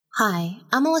Hi,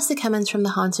 I'm Melissa Cummins from The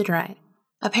Haunted Ride,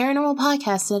 a paranormal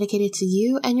podcast dedicated to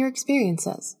you and your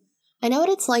experiences. I know what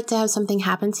it's like to have something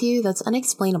happen to you that's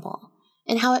unexplainable,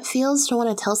 and how it feels to want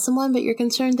to tell someone but you're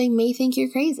concerned they may think you're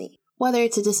crazy. Whether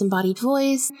it's a disembodied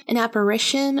voice, an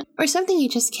apparition, or something you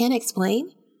just can't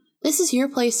explain, this is your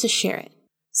place to share it.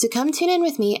 So come tune in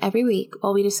with me every week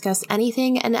while we discuss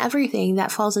anything and everything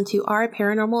that falls into our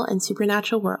paranormal and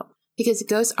supernatural world. Because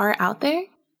ghosts are out there,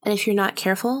 and if you're not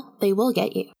careful, they will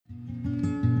get you.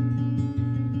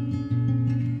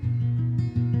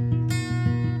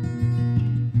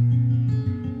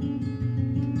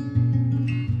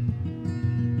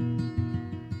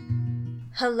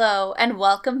 Hello, and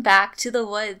welcome back to The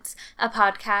Woods, a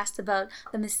podcast about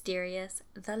the mysterious,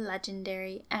 the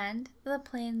legendary, and the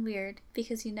plain weird,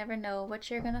 because you never know what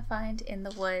you're gonna find in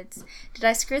the woods. Did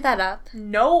I screw that up?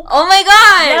 Nope. Oh my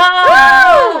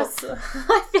god! Yes!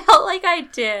 I felt like I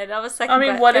did. I was second. I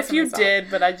mean, what if you myself.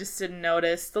 did, but I just didn't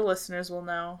notice? The listeners will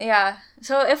know. Yeah.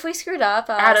 So if we screwed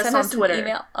up, Add us send on us Twitter. an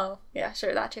email. Oh, yeah,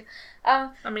 sure, that too. I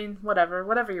mean, whatever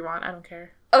you want. I don't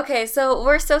care. Okay, so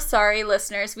we're so sorry,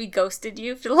 listeners. We ghosted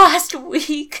you for the last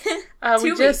week.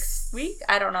 2 weeks. Week?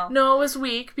 I don't know. No, it was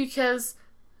week because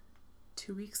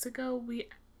 2 weeks ago we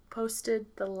posted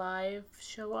the live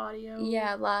show audio.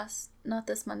 Yeah, not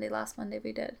this Monday, last Monday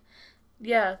we did.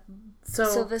 Yeah,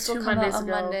 so this 2 will come Mondays out on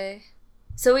ago. Monday.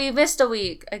 So we missed a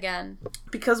week again.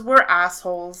 Because we're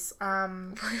assholes.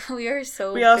 We are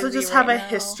so we also busy just have right a now.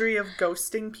 history of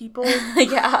ghosting people.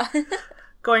 Yeah.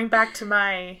 Going back to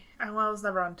I was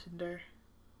never on Tinder.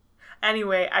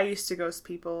 Anyway, I used to ghost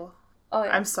people. Oh,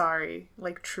 yeah. I'm sorry.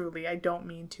 Like, truly, I don't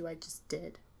mean to. I just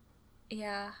did.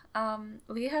 Yeah.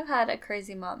 We have had a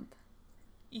crazy month.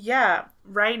 Yeah.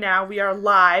 Right now, we are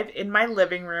live in my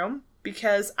living room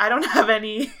because I don't have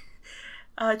any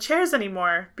chairs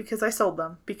anymore because I sold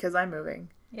them because I'm moving.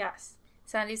 Yes.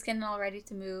 Sandy's getting all ready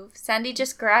to move. Sandy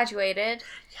just graduated.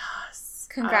 Yes.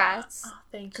 Congrats.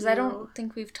 Thank you. Because I don't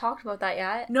think we've talked about that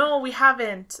yet. No, we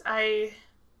haven't. I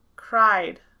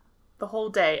cried the whole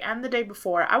day and the day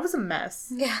before. I was a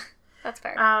mess. Yeah, that's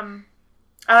fair. I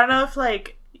don't know if,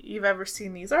 like, you've ever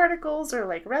seen these articles or,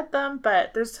 like, read them,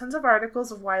 but there's tons of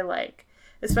articles of why, like,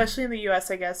 especially in the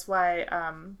U.S., I guess, why,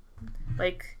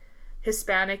 like,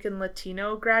 Hispanic and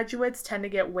Latino graduates tend to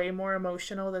get way more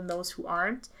emotional than those who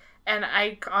aren't. And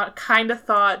I kind of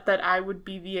thought that I would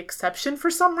be the exception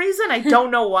for some reason. I don't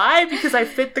know why, because I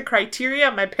fit the criteria.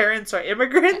 My parents are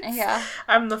immigrants. Yeah.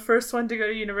 I'm the first one to go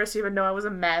to university, but no, I was a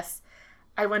mess.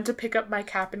 I went to pick up my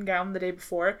cap and gown the day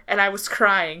before, and I was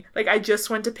crying. Like, I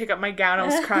just went to pick up my gown, I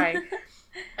was crying.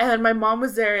 And then my mom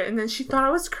was there, and then she thought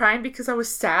I was crying because I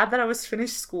was sad that I was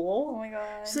finished school. Oh my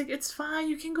god. She's like, it's fine,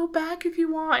 you can go back if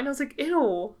you want. And I was like,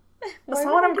 ew. That's Why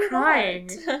not what I'm would I do crying.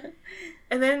 that?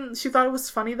 And then she thought it was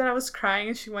funny that I was crying,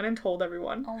 and she went and told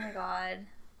everyone. Oh my god.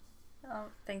 Oh,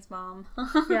 thanks, Mom.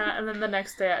 Yeah, and then the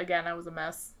next day, again, I was a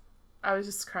mess. I was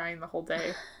just crying the whole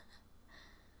day.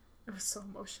 It was so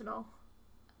emotional.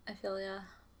 I feel ya.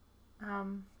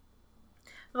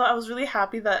 Well, I was really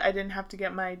happy that I didn't have to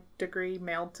get my degree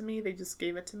mailed to me. They just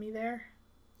gave it to me there.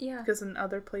 Yeah. Because in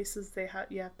other places, they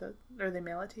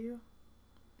mail it to you.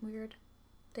 Weird.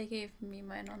 They gave me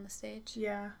mine on the stage.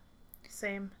 Yeah,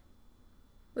 same.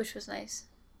 Which was nice.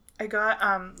 I got,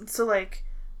 so, like,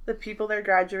 the people that are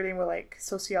graduating were, like,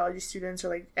 sociology students or,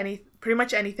 like, pretty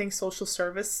much anything social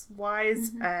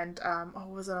service-wise. Mm-hmm. And, what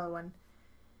was another one?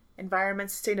 Environment,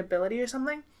 sustainability or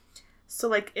something. So,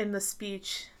 like, in the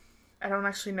speech, I don't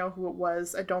actually know who it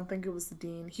was. I don't think it was the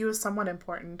dean. He was someone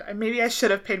important. Maybe I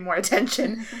should have paid more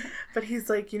attention. But he's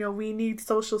like, we need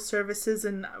social services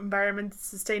and environment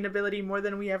sustainability more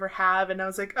than we ever have. And I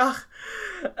was like, ugh.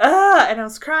 And I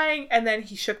was crying. And then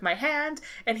he shook my hand.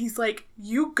 And he's like,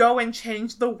 you go and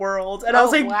change the world. And I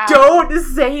was like, wow. Don't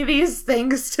say these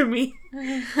things to me.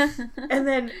 And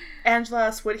then Angela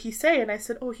asked, what did he say? And I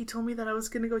said, he told me that I was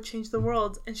going to go change the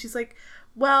world. And she's like,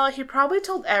 well, he probably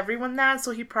told everyone that,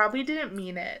 so he probably didn't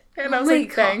mean it. And I was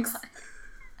like, thanks.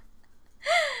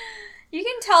 You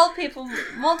can tell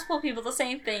multiple people the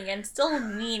same thing and still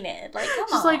mean it. Like, come on.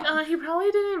 She's like, he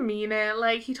probably didn't mean it.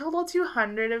 Like, he told all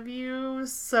 200 of you,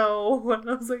 so... And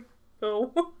I was like,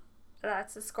 oh.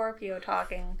 That's a Scorpio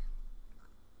talking.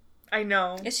 I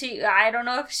know. I don't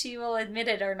know if she will admit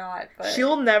it or not, but...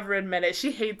 She'll never admit it.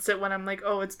 She hates it when I'm like,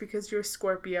 it's because you're a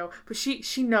Scorpio. But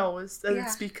she knows that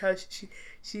it's because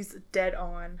she's dead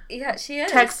on. Yeah, she is.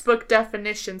 Textbook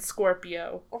definition,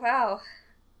 Scorpio. Wow.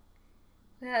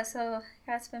 Yeah, so,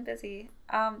 it's been busy.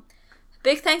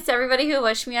 Big thanks to everybody who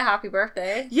wished me a happy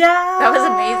birthday. Yeah! That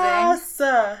was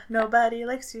amazing. Nobody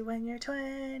likes you when you're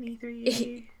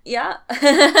 23. Yeah.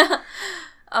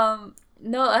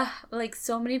 No, like,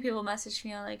 so many people messaged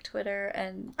me on, like, Twitter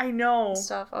and I know.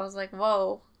 stuff. I was like,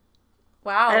 whoa.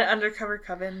 Wow. And Undercover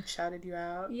Coven shouted you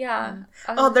out. Yeah.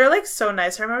 Oh, they're, like, so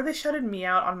nice. I remember they shouted me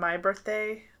out on my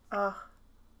birthday.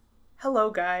 Hello,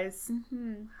 guys.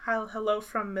 Mm-hmm. Hello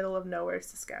from middle of nowhere,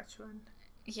 Saskatchewan.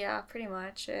 Yeah, pretty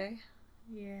much, eh?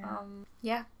 Yeah.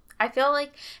 Yeah. I feel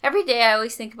like every day I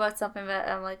always think about something that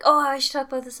I'm like, oh, I should talk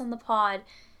about this on the pod.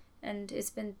 And it's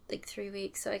been like 3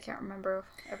 weeks, so I can't remember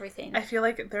everything. I feel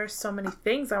like there's so many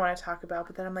things I want to talk about,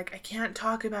 but then I'm like, I can't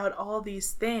talk about all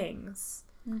these things.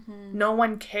 Mm-hmm. No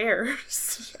one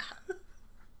cares.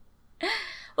 Yeah.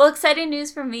 Well, exciting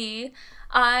news for me.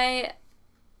 I'm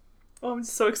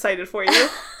so excited for you.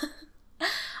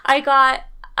 I got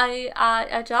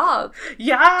a job.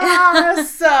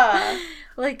 Yes!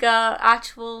 Like a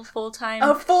actual full-time...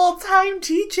 A full-time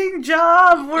teaching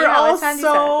job! We're all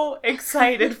so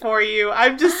excited for you.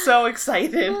 I'm just so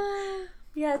excited.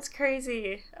 Yeah, it's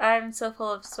crazy. I'm so full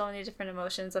of so many different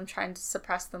emotions. I'm trying to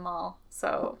suppress them all.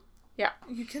 So, yeah.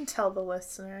 You can tell the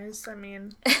listeners. I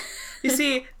mean, you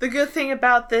see, the good thing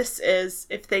about this is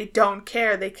if they don't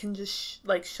care, they can just,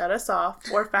 shut us off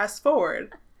or fast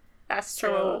forward. That's true.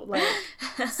 So,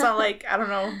 it's not like, I don't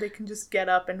know, they can just get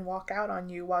up and walk out on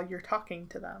you while you're talking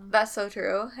to them. That's so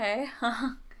true, hey?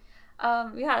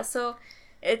 Yeah, so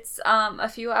it's a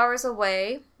few hours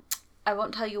away. I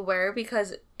won't tell you where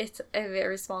because it's a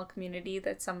very small community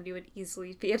that somebody would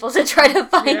easily be able to try to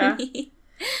find me.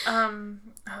 I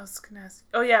was gonna ask,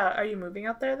 oh yeah, are you moving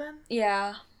out there then?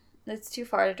 Yeah, it's too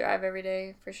far to drive every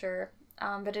day, for sure.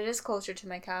 But it is closer to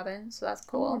my cabin, so that's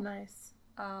cool. Oh, nice.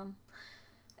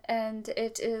 And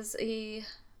it is it's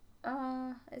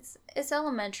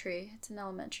elementary. It's an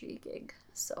elementary gig.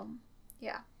 So,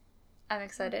 yeah. I'm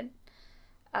excited.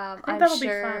 I think that'll be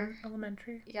fun.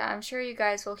 Elementary. Yeah, I'm sure you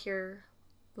guys will hear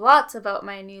lots about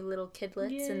my new little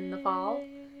kidlets in the fall.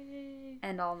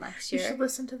 And all next year. You should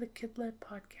listen to the Kidlit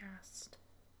podcast.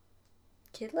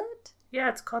 Kidlit? Yeah,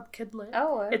 it's called Kidlit.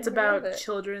 Oh, it's about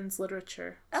children's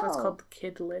literature. So it's called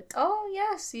Kidlit. Oh,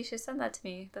 yes. You should send that to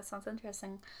me. That sounds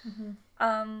interesting. Mm-hmm.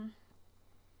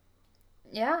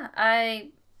 Yeah,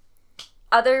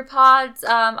 other pods,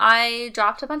 I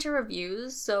dropped a bunch of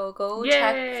reviews, so go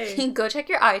check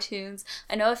your iTunes.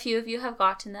 I know a few of you have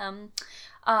gotten them.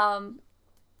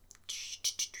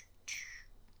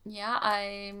 Yeah,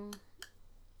 I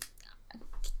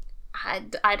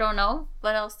don't know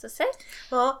what else to say.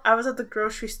 Well, I was at the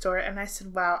grocery store and I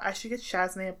said, wow, I should get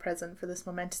Shazne a present for this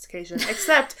momentous occasion.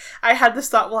 Except I had this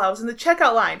thought while I was in the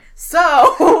checkout line.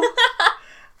 So,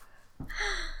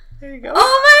 there you go.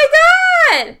 Oh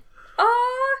my god!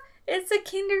 Oh, it's a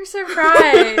Kinder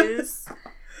Surprise.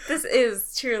 This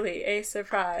is truly a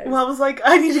surprise. Well, I was like,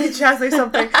 I need to get Shazne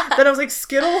something. Then I was like,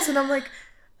 Skittles? And I'm like,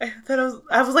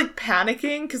 I was like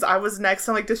panicking because I was next.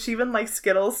 I'm like, does she even like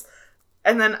Skittles?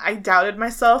 And then I doubted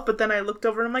myself, but then I looked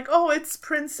over and I'm like, oh, it's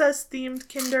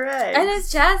princess-themed Kinder Eggs. And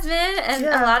it's Jasmine, and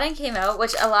Aladdin came out,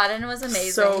 which Aladdin was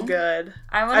amazing. So good.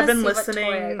 I've been listening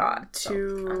what toy I got, to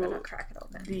so I'm gonna crack it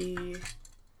open. The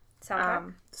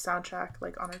soundtrack,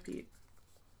 like, on repeat.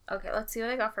 Okay, let's see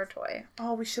what I got for a toy.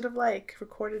 Oh, we should have,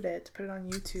 recorded it to put it on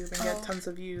YouTube and get tons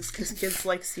of views, because kids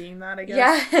like seeing that, I guess.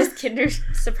 Yeah, his Kinder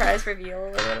Surprise reveal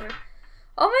or whatever.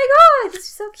 Oh my god, this is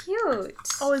so cute.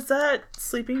 Oh, is that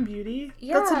Sleeping Beauty?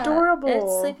 Yeah. That's adorable.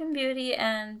 It's Sleeping Beauty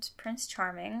and Prince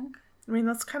Charming. I mean,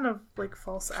 that's kind of like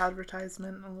false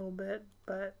advertisement a little bit,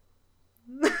 but...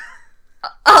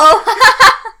 Oh!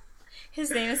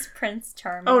 His name is Prince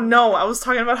Charming. Oh no, I was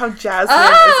talking about how Jasmine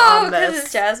is on this. Oh, because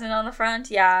it's Jasmine on the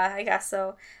front? Yeah, I guess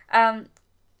so. I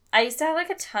used to have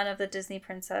a ton of the Disney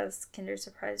Princess Kinder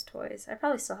Surprise toys. I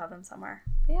probably still have them somewhere.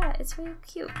 But yeah, it's really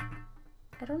cute.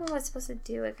 I don't know what it's supposed to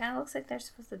do. It kind of looks like they're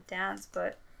supposed to dance,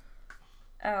 but...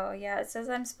 Oh, yeah, it says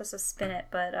I'm supposed to spin it,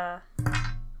 but,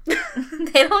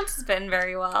 they don't spin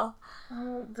very well.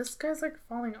 Oh, this guy's,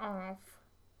 falling off.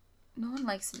 No one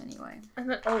likes him anyway.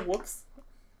 And then... Oh, whoops.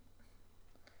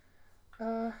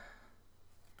 Oh,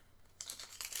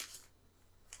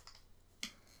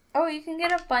 you can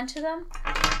get a bunch of them?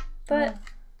 But...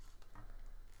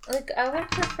 I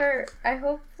would prefer... I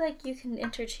hope, you can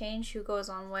interchange who goes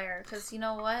on where. Because, you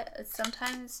know what?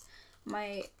 Sometimes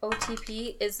my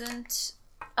OTP isn't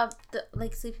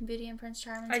Sleeping Beauty and Prince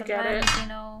Charming. Sometimes, I get it.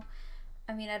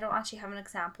 I mean, I don't actually have an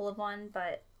example of one,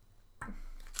 but...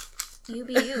 You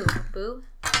be you, boo.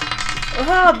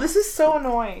 Wow, this is so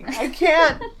annoying. I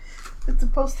can't... It's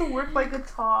supposed to work like a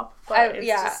top, but it's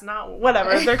just not...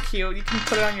 Whatever, they're cute. You can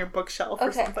put it on your bookshelf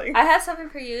or something. I have something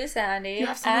for you, Sandy. You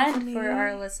have something for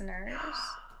our listeners.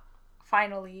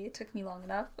 Finally, it took me long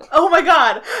enough. Oh my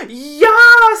god!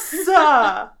 Yes!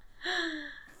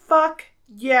 Fuck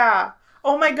Yeah.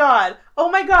 Oh my god.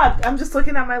 I'm just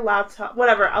looking at my laptop.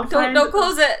 Whatever. Don't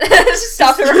close it. Just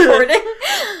stop the recording.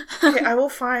 Okay, I will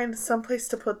find someplace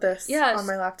to put this on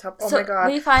my laptop. Oh my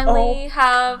god. We finally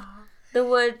have the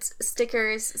Woods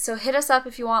stickers. So hit us up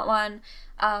if you want one.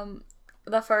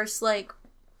 The first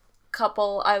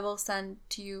couple I will send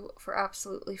to you for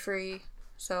absolutely free.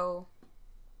 So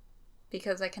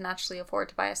because I can actually afford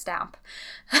to buy a stamp.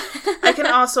 I can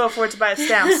also afford to buy a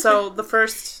stamp. So the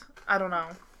first, I don't know.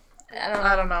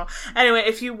 Anyway,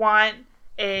 if you want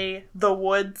the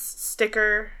Woods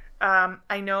sticker,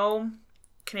 I know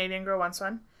Canadian Girl wants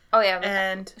one. Oh yeah,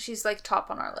 and she's top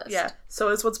on our list. Yeah. So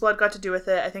is What's Blood got to do with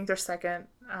it? I think they're second.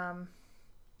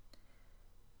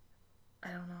 I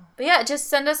don't know. But yeah, just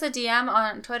send us a DM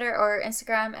on Twitter or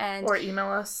Instagram or email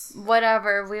us.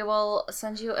 Whatever, we will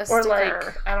send you a sticker.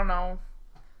 Or I don't know.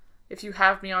 If you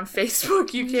have me on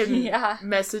Facebook, you can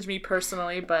message me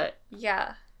personally, but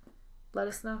yeah. Let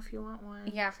us know if you want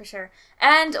one. Yeah, for sure.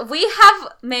 And we have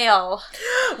mail.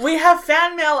 We have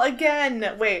fan mail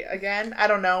again. Wait, again? I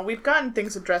don't know. We've gotten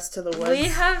things addressed to the Woods. We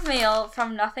have mail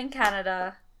from Nothing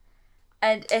Canada.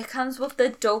 And it comes with the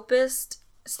dopest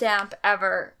stamp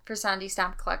ever for Sandy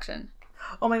Stamp Collection.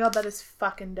 Oh my god, that is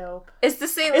fucking dope. It's the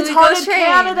St. Louis Ghost Train.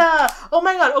 Canada. Oh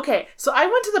my god, okay. So I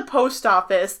went to the post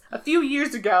office a few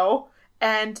years ago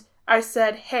and I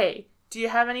said, hey, do you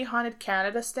have any Haunted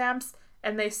Canada stamps?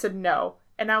 And they said no.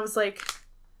 And I was like,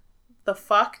 the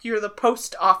fuck? You're the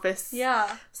post office.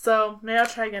 Yeah. So maybe I'll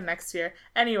try again next year.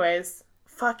 Anyways,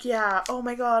 fuck yeah. Oh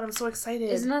my god, I'm so excited.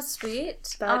 Isn't that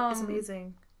sweet? That is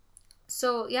amazing.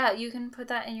 So yeah, you can put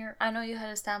that in your... I know you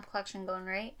had a stamp collection going,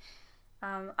 right?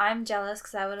 I'm jealous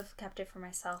because I would have kept it for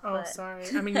myself. Oh, sorry.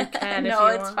 I mean, you can if no,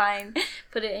 you it's want. fine.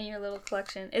 Put it in your little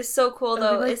collection. It's so cool,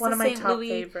 It'll though. be It's one the of my top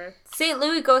favorites. St.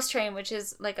 Louis Ghost Train, which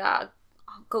is a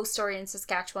ghost story in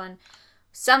Saskatchewan.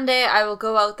 Someday I will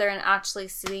go out there and actually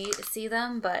see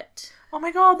them, but... Oh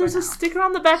my god, there's a sticker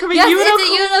on the back of a unicorn! Yes, it's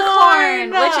a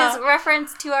unicorn! Which is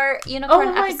reference to our unicorn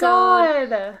episode. Oh my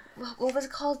god! What was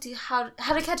it called? How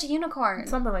to Catch a Unicorn.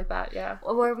 Something like that, yeah.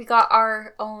 Where we got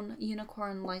our own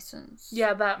unicorn license.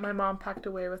 Yeah, that my mom packed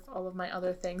away with all of my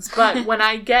other things. But when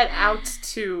I get out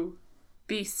to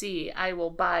BC, I will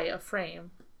buy a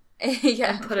frame.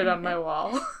 Yeah. And put it on my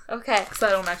wall. Okay. Because I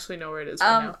don't actually know where it is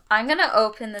right now. I'm going to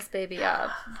open this baby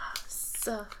up.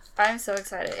 So... I'm so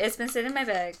excited. It's been sitting in my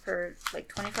bag for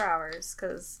 24 hours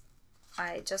because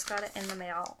I just got it in the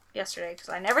mail yesterday because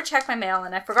I never checked my mail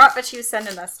and I forgot that she was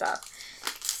sending us stuff.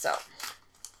 So,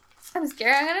 I'm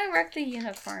scared I'm going to wreck the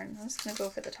unicorn. I'm just going to go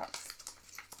for the top.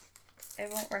 I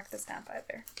won't wreck the stamp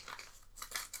either.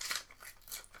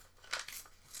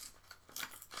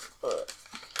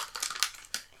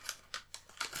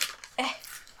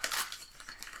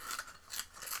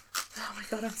 Oh my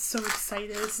god, I'm so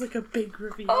excited. It's like a big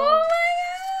reveal. Oh my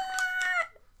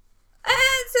god!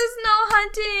 It says no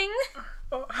hunting.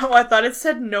 Oh, I thought it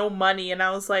said no money, and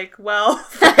I was like, well,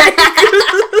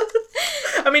 I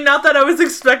mean, not that I was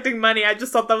expecting money, I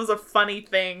just thought that was a funny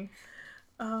thing.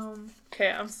 Okay,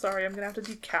 I'm sorry, I'm gonna have to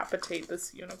decapitate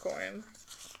this unicorn.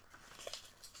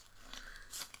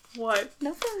 What?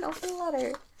 Nothing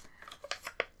letter.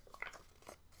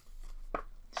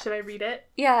 Should I read it?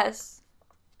 Yes.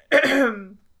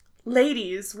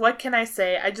 Ladies, what can I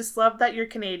say? I just love that you're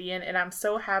Canadian, and I'm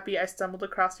so happy I stumbled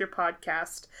across your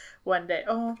podcast one day.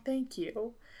 Oh, thank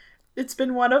you. It's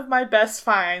been one of my best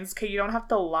finds. Okay, you don't have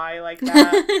to lie like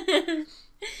that.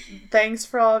 Thanks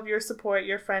for all of your support,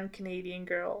 your friend Canadian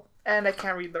Girl. And I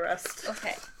can't read the rest.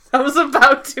 Okay. I was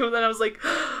about to, and then I was like,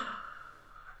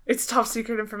 it's top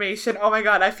secret information. Oh my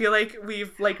god, I feel like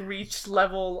we've reached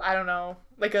level, I don't know,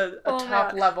 a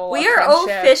top level. We are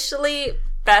friendship. Officially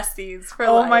besties for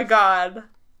life. Oh my god.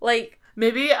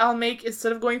 Maybe I'll make,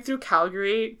 instead of going through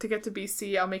Calgary to get to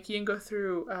BC, I'll make Ian go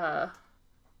through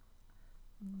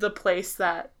the place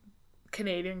that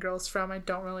Canadian Girl's from. I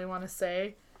don't really want to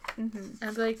say. Mm-hmm.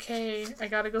 And be like, hey, I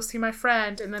gotta go see my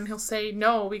friend. And then he'll say,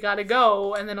 no, we gotta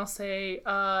go. And then I'll say,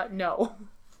 no.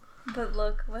 But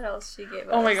look what else she gave us.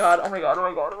 Oh my god.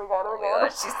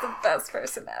 She's the best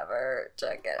person ever.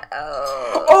 Check it out.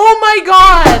 Oh my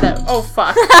god! Oh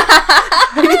fuck.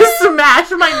 I need to smash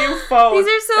my new phone. These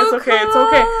are so It's okay, cool. It's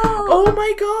okay. Oh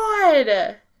my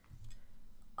god!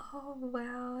 Oh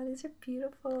wow, these are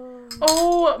beautiful.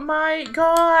 Oh my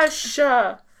gosh!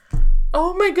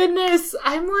 Oh my goodness!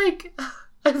 I'm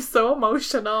so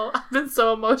emotional. I've been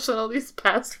so emotional these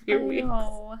past few weeks.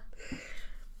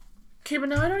 Okay, but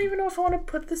now I don't even know if I want to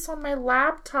put this on my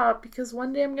laptop because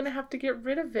one day I'm gonna have to get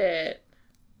rid of it.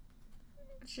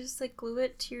 Just glue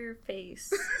it to your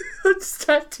face. Just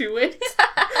tattoo it.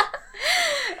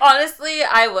 Honestly,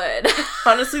 I would.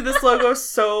 Honestly, this logo is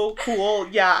so cool.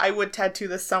 Yeah, I would tattoo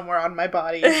this somewhere on my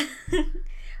body.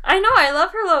 I know, I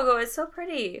love her logo. It's so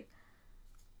pretty.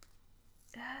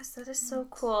 Yes, that is so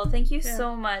cool. Thank you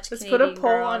so much, Let's Canadian put a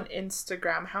poll girl. on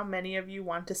Instagram. How many of you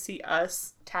want to see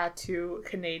us tattoo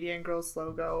Canadian Girls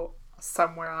logo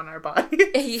somewhere on our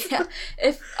body? Yeah.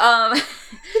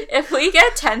 If we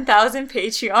get 10,000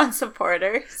 Patreon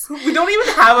supporters. We don't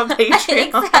even have a Patreon.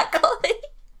 Exactly.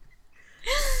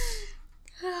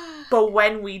 But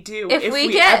when we do, if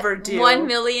we get ever do, 1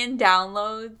 million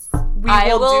downloads,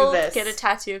 I will do this. get a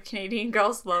tattoo of Canadian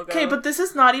Girls logo. Okay, but this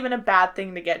is not even a bad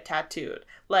thing to get tattooed.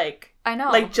 Like, I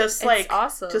know. It's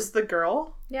awesome. Just the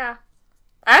girl. Yeah.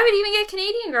 I would even get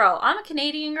Canadian Girl. I'm a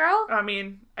Canadian girl. I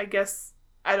mean, I guess,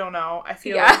 I don't know. I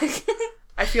feel Yeah. like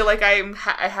I feel like I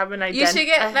have an identity. You should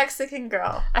get Mexican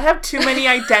Girl. I have too many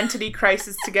identity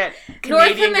crises to get North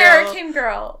Canadian American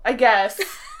girl. I guess.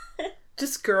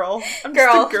 Just girl. I'm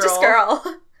Girl. just a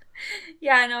girl.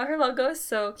 Yeah, I know. Her logo is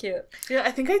so cute. Yeah,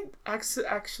 I think I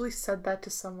actually said that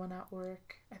to someone at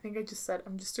work. I think I just said,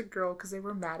 I'm just a girl, because they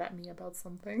were mad at me about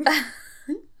something.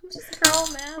 I'm just a girl,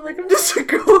 man. I'm like, I'm just a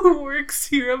girl who works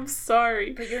here. I'm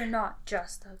sorry. But you're not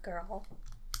just a girl.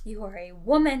 You are a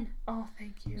woman. Oh,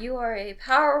 thank you. You are a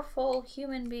powerful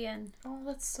human being. Oh,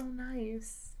 that's so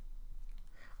nice.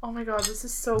 Oh my god, this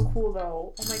is so cool,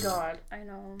 though. Oh my god. I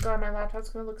know. God, my laptop's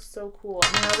gonna look so cool.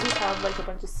 I mean, I already have, like, a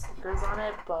bunch of stickers on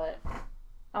it, but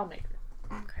I'll make it.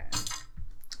 Okay.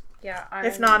 Yeah,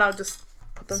 if not, I'll just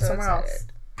put them so somewhere excited. else.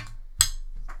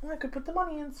 Oh, I could put them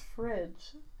on Ian's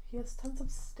fridge. He has tons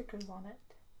of stickers on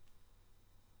it.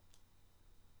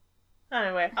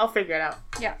 Anyway, I'll figure it out.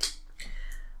 Yeah.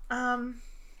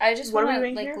 I just want want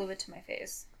to, like, glue it to my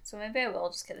face. So maybe I will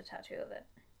just get a tattoo of it.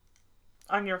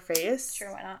 On your face?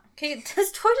 Sure, why not? Okay,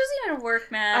 this toy doesn't even work,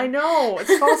 man. I know.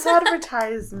 It's false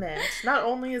advertisement. Not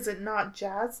only is it not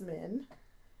Jasmine,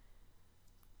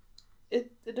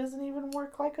 it doesn't even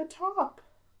work like a top.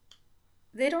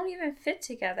 They don't even fit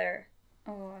together.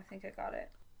 Oh, I think I got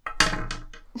it.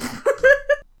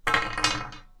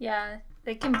 Yeah,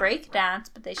 they can break dance,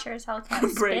 but they sure as hell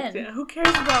can't spin. Who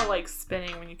cares about, like,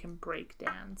 spinning when you can break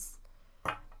dance?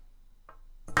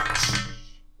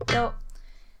 No.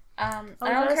 I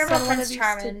don't care about Prince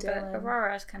Charming, but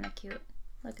Aurora is kind of cute.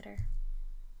 Look at her.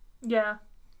 Yeah.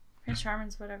 Prince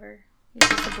Charming's whatever. He's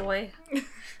just a boy.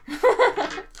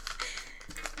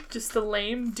 Just a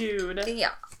lame dude.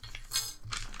 Yeah.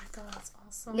 Oh my god, that's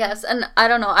awesome. Yes, and I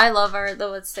don't know. I love the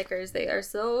wood stickers. They are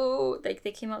so, like,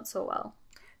 they came out so well.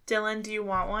 Dylan, do you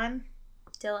want one?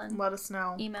 Dylan. Let us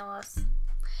know. Email us.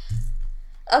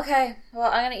 Okay,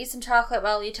 well, I'm gonna eat some chocolate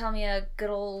while you tell me a good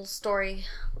old story.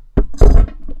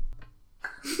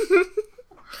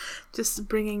 Just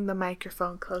bringing the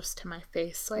microphone close to my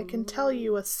face so I can tell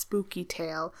you a spooky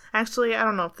tale. Actually, I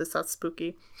don't know if that's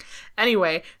spooky.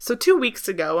 Anyway, so 2 weeks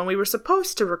ago, when we were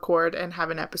supposed to record and have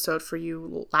an episode for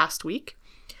you last week,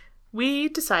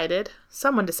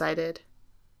 someone decided,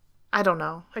 I don't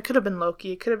know, it could have been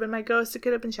Loki, it could have been my ghost, it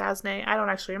could have been Chasney, I don't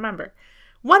actually remember.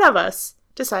 One of us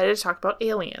decided to talk about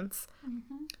aliens.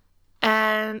 Mm-hmm.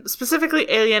 And specifically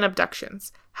alien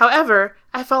abductions. However,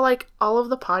 I felt like all of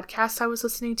the podcasts I was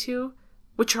listening to,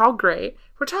 which are all great,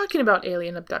 were talking about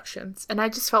alien abductions. And I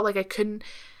just felt like I couldn't...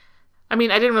 I mean,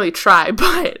 I didn't really try,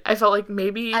 but I felt like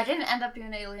maybe... I didn't end up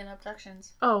doing alien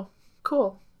abductions. Oh,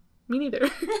 cool. Me neither.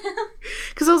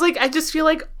 Because I was like, I just feel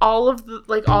like all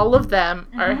of them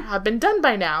have been done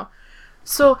by now.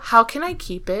 So how can I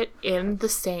keep it in the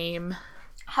same...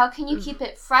 How can you keep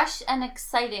it fresh and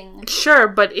exciting? Sure,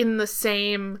 but in the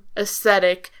same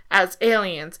aesthetic as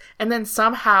aliens. And then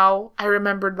somehow I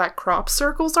remembered that crop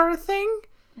circles are a thing.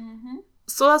 Mm-hmm.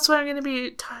 So that's what I'm going to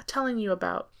be telling you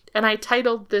about. And I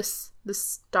titled this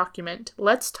document,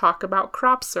 Let's Talk About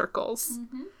Crop Circles.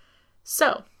 Mm-hmm.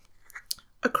 So,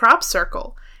 a crop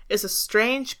circle is a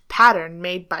strange pattern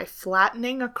made by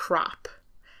flattening a crop.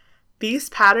 These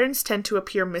patterns tend to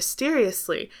appear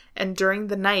mysteriously and during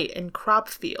the night in crop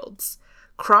fields.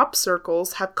 Crop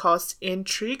circles have caused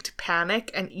intrigue,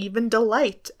 panic, and even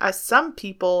delight, as some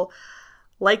people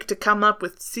like to come up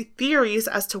with theories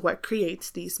as to what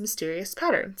creates these mysterious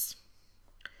patterns.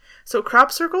 So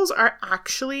crop circles are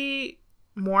actually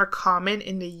more common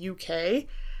in the UK,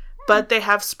 but they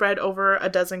have spread over a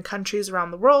dozen countries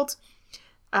around the world.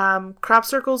 Crop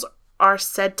circles are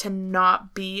said to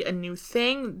not be a new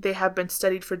thing. They have been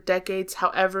studied for decades.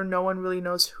 However, no one really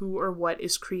knows who or what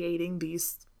is creating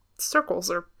these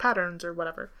circles or patterns or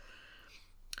whatever.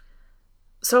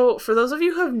 So, for those of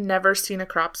you who have never seen a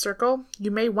crop circle,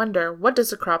 you may wonder, what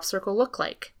does a crop circle look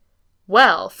like?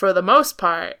 Well, for the most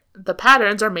part, the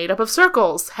patterns are made up of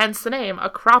circles, hence the name, a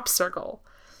crop circle.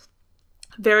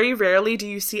 Very rarely do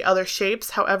you see other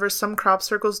shapes. However, some crop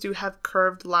circles do have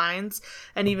curved lines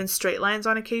and even straight lines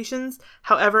on occasions.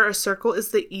 However, a circle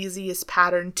is the easiest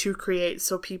pattern to create.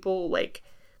 So people like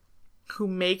who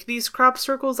make these crop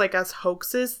circles like as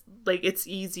hoaxes, like it's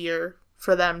easier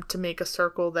for them to make a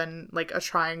circle than like a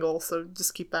triangle. So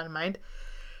just keep that in mind.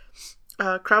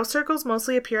 Crop circles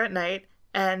mostly appear at night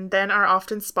and then are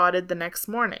often spotted the next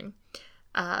morning.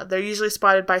 They're usually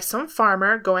spotted by some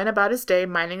farmer going about his day,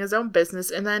 minding his own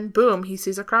business, and then, boom, he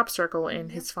sees a crop circle in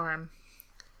his farm.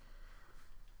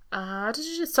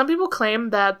 Some people claim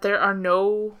that there are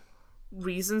no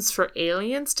reasons for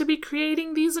aliens to be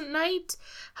creating these at night.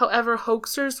 However,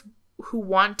 hoaxers who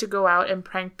want to go out and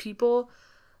prank people,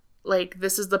 like,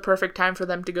 this is the perfect time for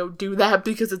them to go do that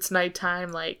because it's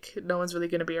nighttime, like, no one's really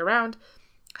going to be around.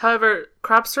 However,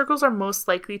 crop circles are most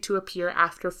likely to appear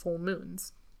after full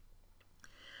moons.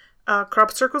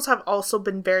 Crop circles have also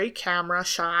been very camera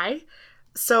shy,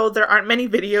 so there aren't many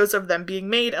videos of them being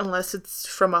made unless it's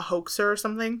from a hoaxer or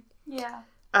something. Yeah.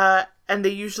 And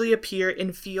they usually appear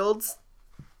in fields,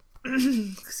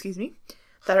 excuse me,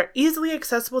 that are easily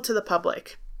accessible to the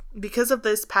public. Because of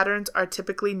this, patterns are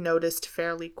typically noticed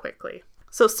fairly quickly.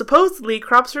 So supposedly,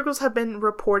 crop circles have been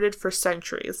reported for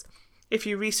centuries. If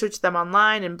you research them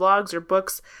online in blogs or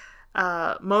books,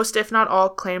 most, if not all,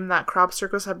 claim that crop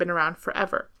circles have been around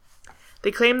forever. They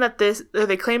claim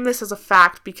this as a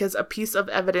fact because a piece of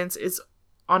evidence is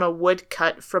on a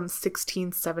woodcut from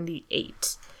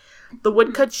 1678. The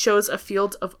woodcut shows a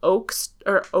field of oat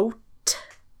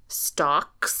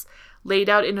stalks laid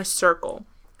out in a circle.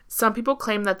 Some people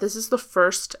claim that this is the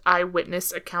first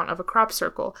eyewitness account of a crop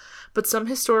circle, but some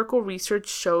historical research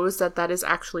shows that that is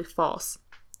actually false.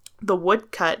 The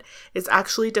woodcut is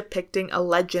actually depicting a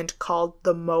legend called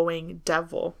the mowing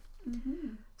devil.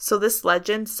 Mm-hmm. So this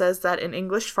legend says that an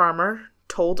English farmer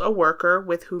told a worker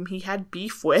with whom he had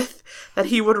beef with that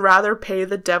he would rather pay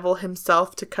the devil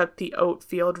himself to cut the oat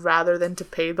field rather than to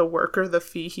pay the worker the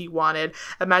fee he wanted.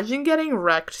 Imagine getting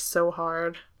wrecked so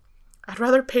hard. I'd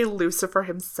rather pay Lucifer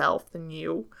himself than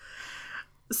you.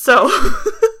 So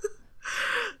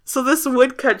this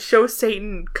woodcut shows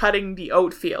Satan cutting the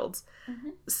oat fields. Mm-hmm.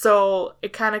 So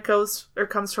it kind of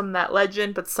comes from that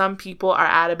legend, but some people are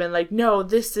adamant like, no,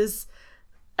 this is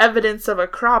evidence of a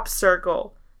crop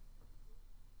circle.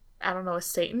 I don't know, is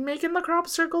Satan making the crop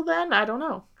circle then? I don't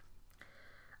know.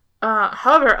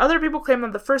 However, other people claim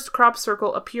that the first crop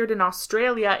circle appeared in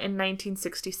Australia in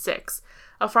 1966.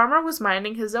 A farmer was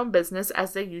minding his own business,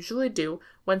 as they usually do,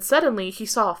 when suddenly he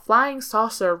saw a flying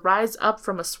saucer rise up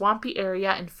from a swampy area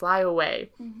and fly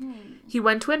away. Mm-hmm. He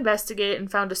went to investigate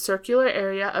and found a circular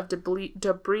area of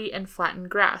debris and flattened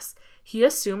grass. He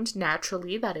assumed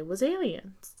naturally that it was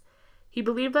aliens. He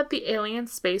believed that the alien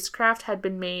spacecraft had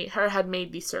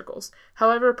made these circles.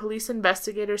 However, police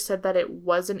investigators said that it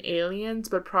wasn't aliens,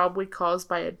 but probably caused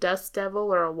by a dust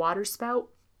devil or a water spout.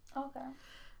 Okay.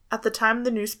 At the time,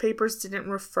 the newspapers didn't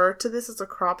refer to this as a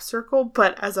crop circle,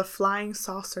 but as a flying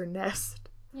saucer nest.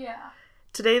 Yeah.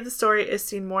 Today, the story is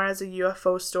seen more as a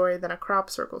UFO story than a crop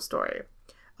circle story.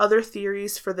 Other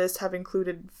theories for this have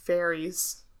included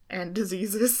fairies and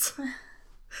diseases.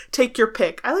 Take your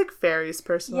pick. I like fairies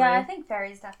personally. Yeah, I think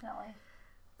fairies definitely.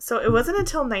 So it wasn't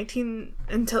until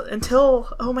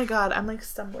oh my god, I'm like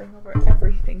stumbling over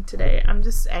everything today. I'm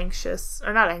just anxious,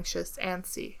 or not anxious,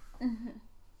 antsy.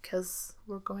 Because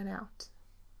we're going out.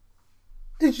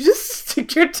 Did you just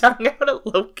stick your tongue out at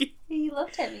Loki? He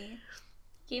looked at me.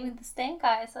 Gave me the stank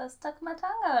eye, so I stuck my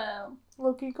tongue out at him.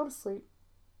 Loki, go to sleep.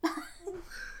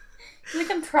 Like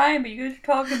I'm trying, but you're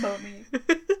talking about me.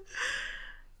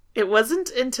 It wasn't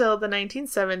until the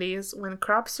 1970s when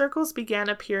crop circles began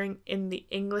appearing in the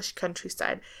English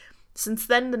countryside. Since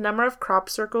then, the number of crop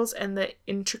circles and the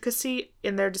intricacy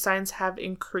in their designs have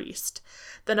increased.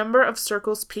 The number of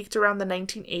circles peaked around the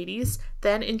 1980s.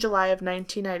 Then, in July of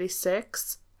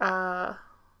 1996,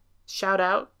 shout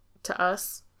out to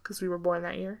us, because we were born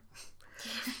that year,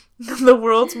 the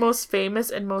world's most famous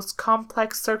and most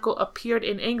complex circle appeared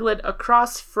in England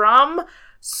across from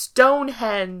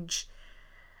Stonehenge.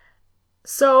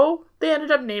 So, they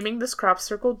ended up naming this crop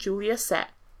circle Julia Set.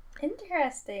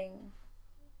 Interesting.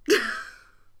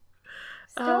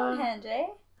 Stonehenge, eh?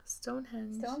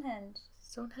 Stonehenge.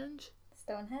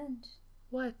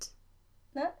 What?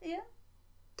 No, yeah.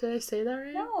 Did I say that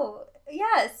right? No.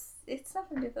 Yes. It's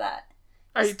nothing to do with that.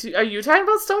 Are you talking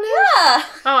about Stonehenge? Yeah.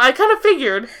 Oh, I kind of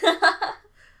figured.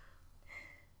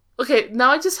 Okay, now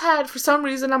I just had, for some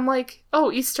reason, I'm like,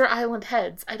 oh, Easter Island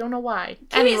heads. I don't know why.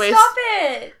 Please, anyways. stop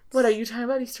it! What, are you talking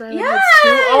about Easter Island heads too?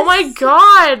 Oh my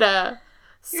god!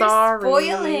 Sorry. You're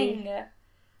spoiling.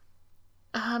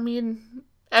 I mean,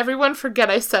 everyone forget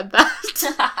I said that.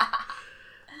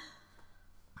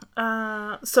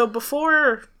 So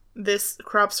before this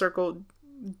crop circle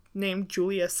named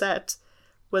Julia Set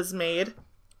was made,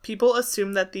 people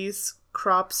assumed that these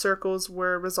crop circles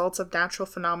were results of natural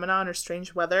phenomenon or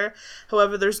strange weather.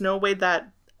 However, there's no way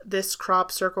that this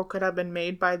crop circle could have been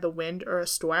made by the wind or a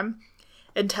storm.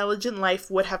 Intelligent life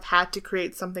would have had to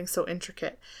create something so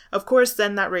intricate. Of course,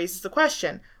 then that raises the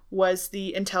question, was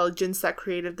the intelligence that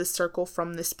created the circle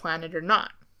from this planet or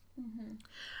not? Mm-hmm.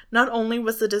 Not only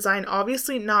was the design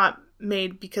obviously not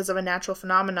made because of a natural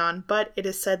phenomenon, but it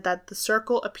is said that the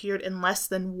circle appeared in less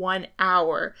than 1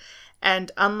 hour.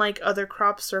 And unlike other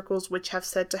crop circles which have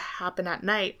said to happen at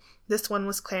night, this one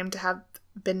was claimed to have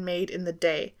been made in the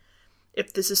day.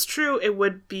 If this is true, it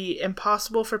would be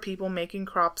impossible for people making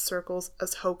crop circles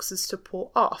as hoaxes to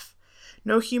pull off.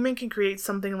 No human can create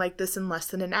something like this in less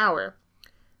than an hour.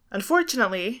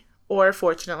 Unfortunately, or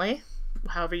fortunately,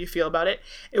 however you feel about it,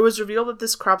 it was revealed that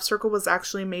this crop circle was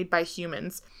actually made by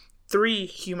humans. 3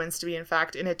 humans to be in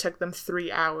fact, and it took them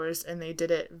 3 hours, and they did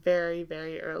it very,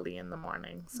 very early in the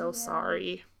morning. So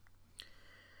sorry.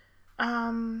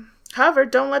 However,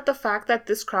 don't let the fact that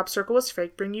this crop circle was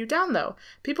fake bring you down, though.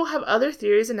 People have other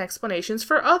theories and explanations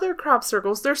for other crop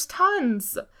circles. There's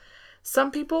tons!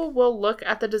 Some people will look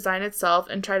at the design itself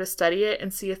and try to study it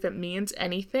and see if it means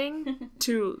anything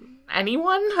to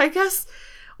anyone, I guess.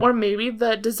 Or maybe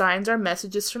the designs are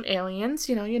messages from aliens.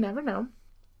 You know, you never know.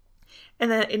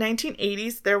 And then in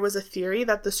 1980s, there was a theory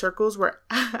that the circles were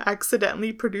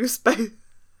accidentally produced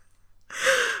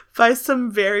by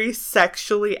some very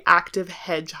sexually active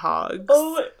hedgehogs.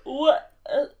 Oh, what?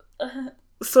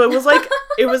 So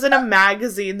it was in a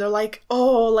magazine. They're like,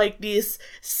 oh, like these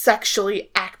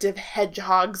sexually active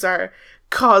hedgehogs are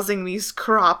causing these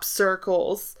crop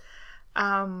circles.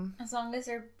 As long as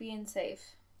they're being safe.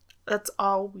 That's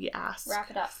all we ask. Wrap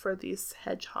it up. For these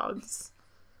hedgehogs.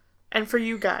 And for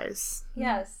you guys.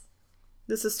 Yes.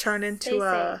 This has turned into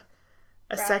a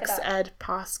sex ed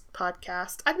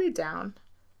podcast. I'd be down.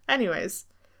 Anyways,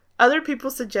 other people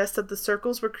suggest that the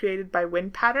circles were created by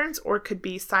wind patterns or could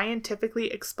be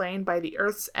scientifically explained by the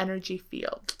Earth's energy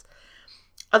field.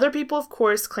 Other people, of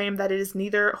course, claim that it is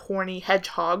neither horny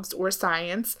hedgehogs or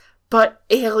science, but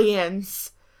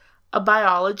aliens. A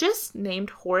biologist named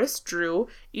Horace Drew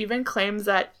even claims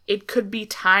that it could be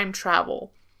time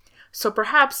travel. So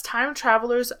perhaps time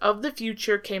travelers of the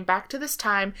future came back to this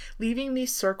time, leaving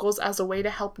these circles as a way to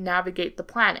help navigate the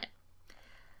planet.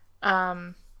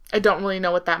 I don't really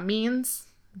know what that means,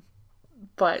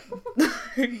 but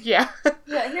yeah.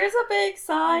 Yeah, here's a big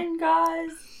sign,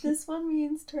 guys. This one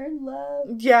means turn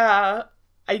left. Yeah,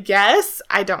 I guess.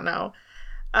 I don't know.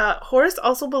 Horace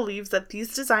also believes that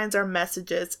these designs are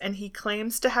messages, and he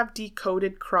claims to have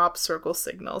decoded crop circle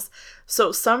signals.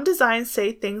 So some designs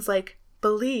say things like,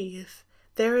 believe,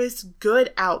 there is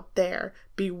good out there.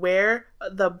 Beware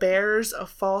the bearers of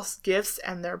false gifts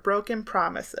and their broken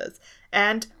promises.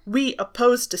 And we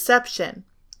oppose deception.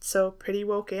 So pretty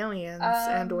woke aliens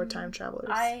and or time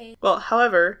travelers.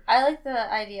 However, I like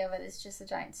the idea of it. It's just a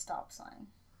giant stop sign.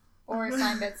 Or a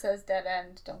sign that says dead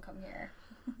end, don't come here.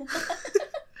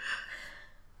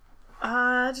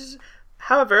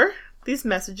 However, these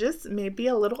messages may be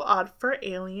a little odd for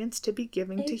aliens to be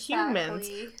giving to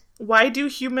humans. Why do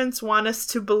humans want us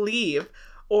to believe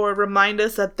or remind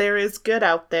us that there is good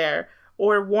out there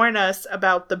or warn us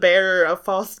about the bearer of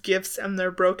false gifts and their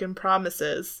broken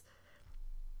promises?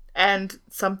 And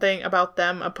something about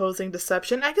them opposing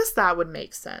deception? I guess that would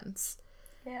make sense.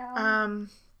 Yeah.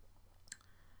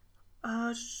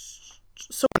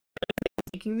 So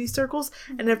making these circles,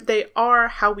 and if they are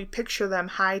how we picture them,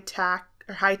 high tech,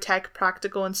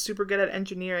 practical, and super good at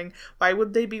engineering, why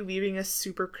would they be leaving us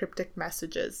super cryptic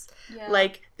messages? Yeah.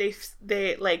 Like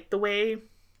they like the way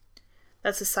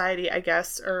that society, I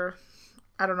guess, or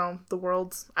I don't know, the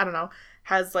world's, I don't know,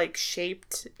 has like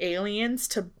shaped aliens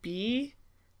to be.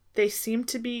 They seem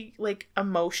to be like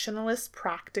emotionless,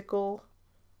 practical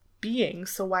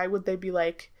beings. So why would they be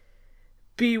like,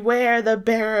 beware the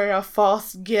bearer of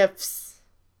false gifts?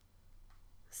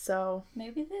 So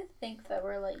maybe they think that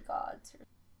we're like gods.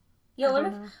 Yeah, what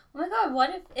if, oh my god, what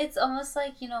if it's almost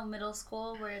like, you know, middle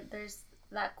school where there's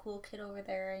that cool kid over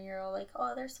there and you're all like,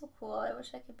 oh, they're so cool, I wish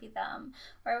I could be them,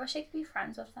 or I wish I could be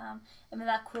friends with them. And then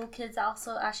that cool kid's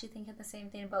also actually thinking the same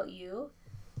thing about you.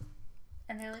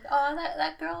 And they're like, oh,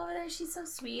 that girl over there, she's so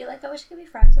sweet, like, I wish I could be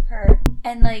friends with her.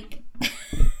 And like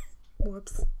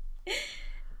whoops.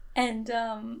 And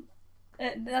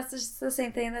that's just the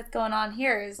same thing that's going on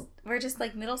here, is we're just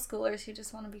like middle schoolers who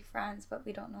just want to be friends, but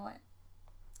we don't know it.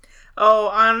 Oh,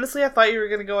 honestly, I thought you were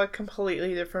gonna go a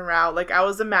completely different route. Like, I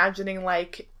was imagining,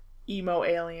 like, emo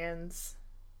aliens.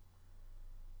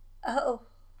 Oh.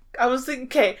 I was thinking,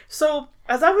 okay, so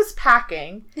as I was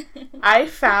packing, I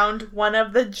found one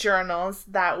of the journals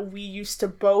that we used to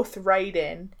both write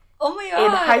in. Oh my god.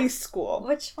 In high school.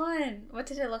 Which one? What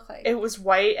did it look like? It was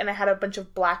white and it had a bunch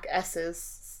of black S's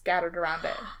scattered around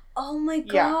it. Oh my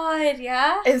god,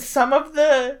 yeah? And some of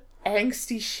the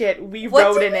angsty shit we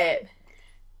wrote in it.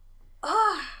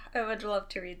 Oh, I would love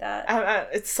to read that.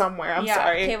 It's somewhere, I'm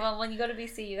sorry. Okay, well, when you go to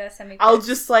BC, you gotta send me I'll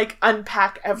just, like,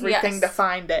 unpack everything to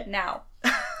find it. Now.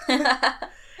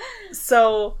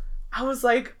 So, I was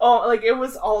like, oh, like, it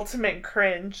was ultimate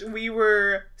cringe. We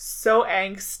were so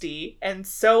angsty and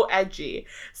so edgy.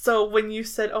 So, when you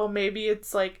said, oh, maybe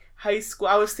it's, like, high school,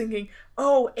 I was thinking,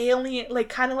 oh, alien, like,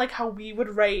 kind of like how we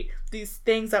would write these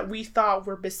things that we thought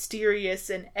were mysterious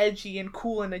and edgy and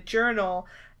cool in a journal.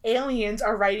 Aliens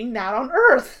are writing that on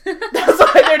Earth. That's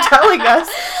why they're telling us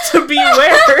to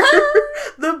beware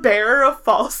the bearer of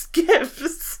false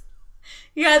gifts.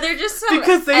 Yeah, they're just so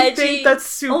because they edgy. think that's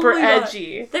super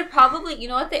edgy. They're probably, you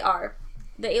know what they are?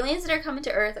 The aliens that are coming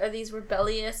to Earth are these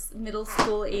rebellious middle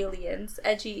school aliens,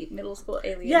 edgy middle school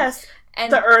aliens. Yes,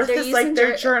 and the Earth is like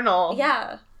their journal.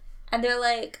 Yeah. And they're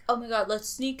like, oh my god, let's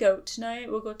sneak out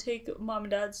tonight. We'll go take mom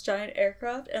and dad's giant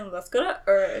aircraft and let's go to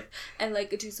Earth and,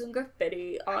 like, do some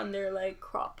graffiti on their, like,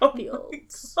 crop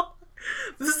fields.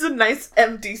 This is a nice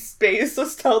empty space.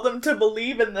 Let's tell them to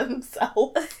believe in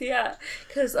themselves. Yeah,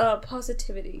 because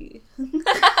positivity.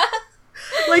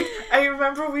 Like, I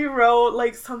remember we wrote,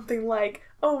 like, something like,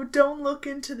 oh, don't look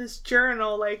into this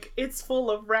journal, like, it's full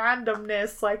of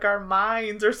randomness, like our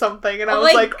minds or something. And I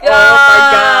was like, god.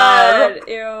 Oh my god.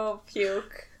 Ew,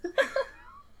 puke.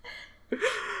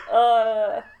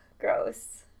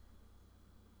 Gross.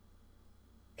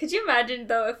 Could you imagine,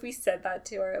 though, if we said that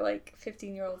to our, like,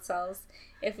 15-year-old selves?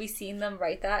 If we seen them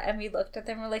write that and we looked at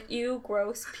them and we're like, ew,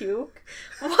 gross, puke?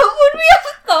 What would we have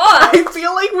thought? I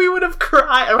feel like we would have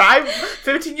cried. Or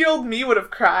 15-year-old me would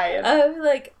have cried. I would be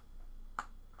like,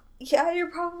 yeah, you're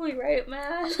probably right,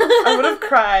 man. I would have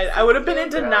cried. I would have been in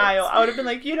denial. I would have been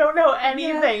like, you don't know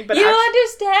anything. Yeah. But you don't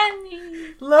understand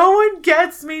me. No one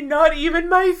gets me, not even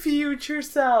my future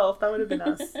self. That would have been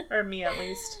us. Or me, at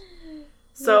least.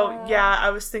 So, yeah, I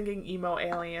was thinking emo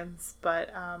aliens,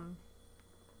 but, I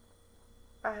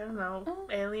don't know.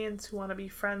 Aliens who want to be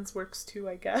friends works too,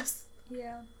 I guess.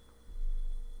 Yeah.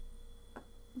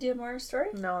 Do you have more story?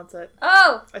 No, that's it.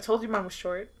 Oh! I told you mine was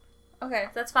short. Okay,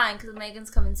 that's fine, because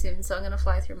Megan's coming soon, so I'm going to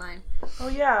fly through mine. Oh,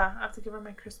 yeah. I have to give her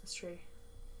my Christmas tree.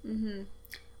 Mm-hmm.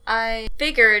 I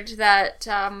figured that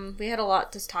we had a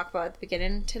lot to talk about at the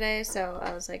beginning today, so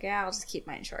I was like, yeah, I'll just keep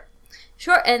mine short.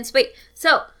 Short and sweet.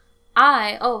 So,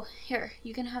 here,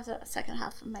 you can have the second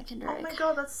half of my Kinder Egg. Oh my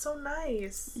god, that's so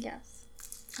nice. Yes.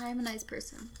 I am a nice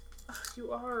person.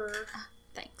 You are.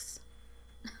 Thanks.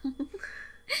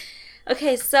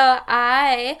 Okay, so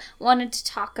I wanted to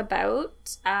talk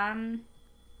about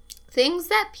things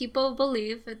that people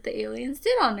believe that the aliens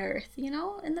did on Earth,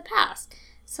 in the past.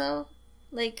 So,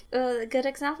 like, a good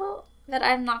example that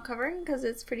I'm not covering because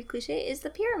it's pretty cliche is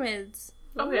the pyramids.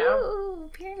 Oh, yeah.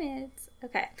 Ooh, pyramids.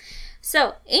 Okay.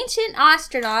 So, ancient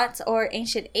astronauts or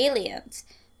ancient aliens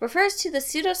refers to the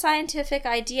pseudoscientific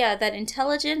idea that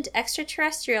intelligent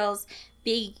extraterrestrial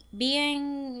beings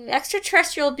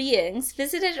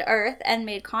visited Earth and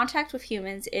made contact with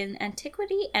humans in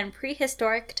antiquity and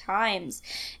prehistoric times.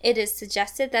 It is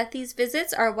suggested that these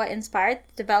visits are what inspired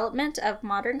the development of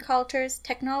modern cultures,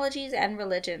 technologies, and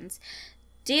religions.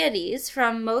 Deities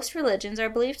from most religions are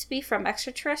believed to be from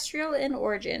extraterrestrial in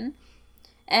origin,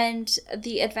 and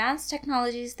the advanced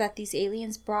technologies that these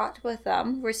aliens brought with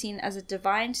them were seen as a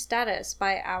divine status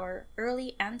by our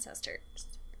early ancestors.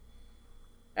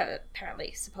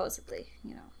 Apparently, supposedly,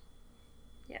 Yeah.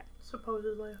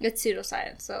 Supposedly. It's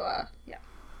pseudoscience, so, yeah.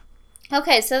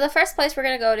 Okay, so the first place we're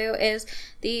going to go to is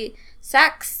the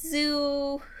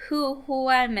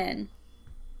Sacsayhuaman.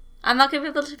 I'm not going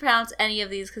to be able to pronounce any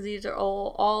of these because these are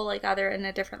all like either in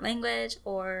a different language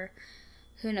or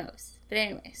who knows. But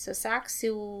anyway, so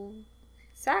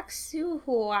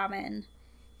Sacsayhuaman.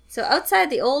 So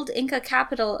outside the old Inca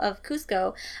capital of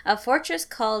Cusco, a fortress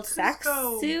called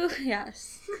Cusco's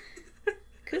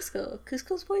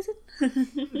poison?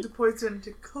 The poison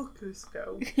to kill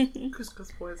Cusco.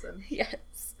 Cusco's poison.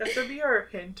 Yes. That should be our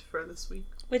hint for this week.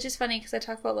 Which is funny because I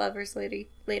talk about lovers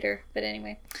later. But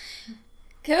anyway.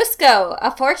 Cusco, a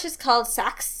fortress called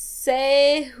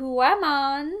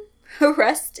Sacsayhuaman,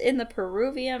 rests in the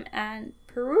Peruvian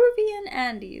Peruvian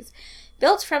Andes.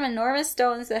 Built from enormous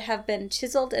stones that have been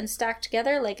chiseled and stacked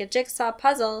together like a jigsaw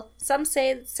puzzle, some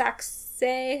say that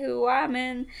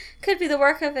Sacsayhuaman could be the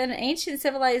work of an ancient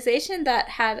civilization that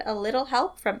had a little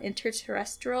help from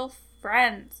interterrestrial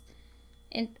friends.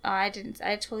 I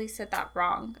totally said that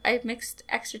wrong. I mixed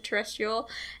extraterrestrial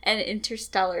and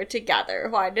interstellar together.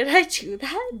 Why did I do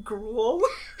that? Gruel.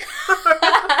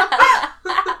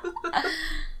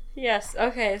 Yes,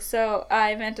 okay, so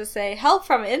I meant to say help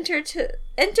from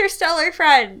interstellar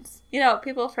friends. You know,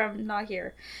 people from not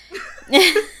here.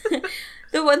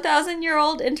 The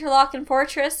 1,000-year-old Interlaken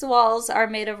fortress walls are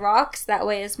made of rocks that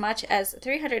weigh as much as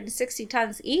 360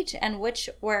 tons each and which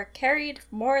were carried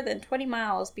more than 20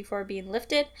 miles before being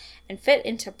lifted and fit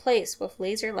into place with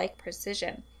laser-like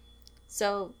precision.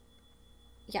 So,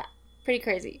 yeah, pretty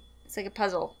crazy. It's like a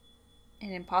puzzle.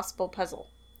 An impossible puzzle.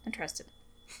 Interested.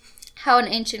 How an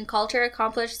ancient culture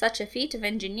accomplished such a feat of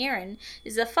engineering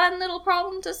is a fun little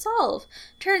problem to solve.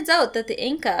 Turns out that the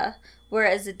Inca were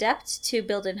as adept to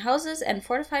building houses and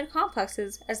fortified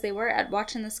complexes as they were at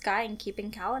watching the sky and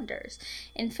keeping calendars.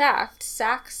 In fact,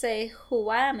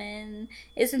 Sacsayhuaman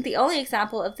isn't the only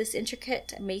example of this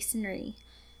intricate masonry.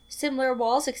 Similar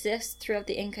walls exist throughout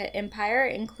the Inca Empire,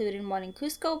 including one in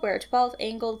Cusco where a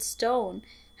 12-angled stone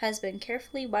has been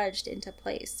carefully wedged into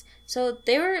place. So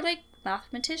they were like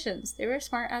mathematicians. They were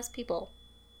smart as people.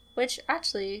 Which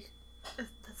actually...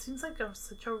 That seems like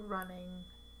such a running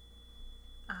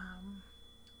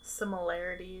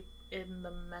similarity in the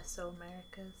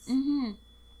Mesoamericas. Mm-hmm.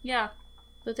 Yeah.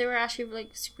 But they were actually like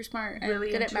super smart and really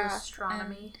good into at math.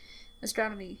 astronomy.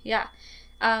 Astronomy, yeah.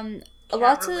 Can't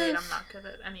Lots relate. of... I'm not good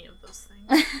at any of those things.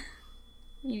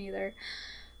 Me neither.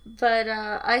 But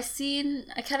I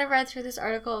kind of read through this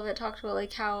article that talked about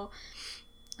like how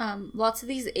lots of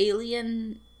these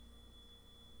alien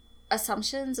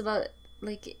assumptions about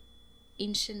like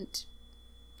ancient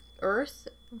Earth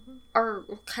are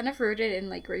kind of rooted in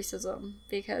like racism,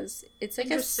 because it's like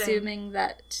assuming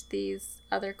that these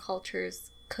other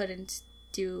cultures couldn't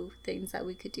do things that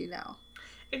we could do now.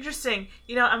 Interesting.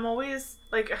 You know, I'm always,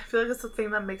 like, I feel like it's the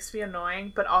thing that makes me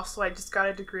annoying, but also I just got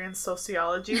a degree in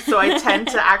sociology, so I tend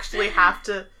to actually have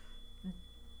to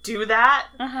do that.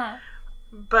 Uh-huh.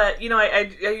 But, you know, I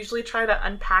usually try to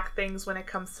unpack things when it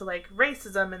comes to, like,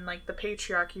 racism and, like, the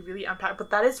patriarchy, really unpack. But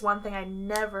that is one thing I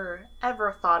never,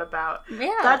 ever thought about.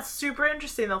 Yeah. That's super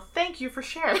interesting, though. Thank you for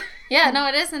sharing. Yeah, no,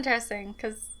 it is interesting,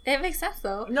 because it makes sense,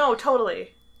 though. No,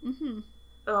 totally. Mm-hmm.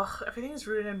 Ugh, everything is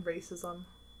rooted in racism.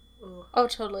 Ugh. Oh,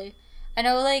 totally. I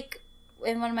know, like,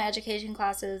 in one of my education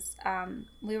classes,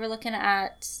 we were looking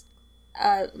at,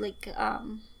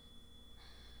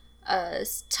 a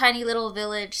tiny little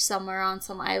village somewhere on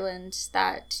some island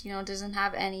that, you know, doesn't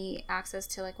have any access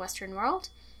to, like, Western world,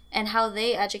 and how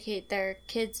they educate their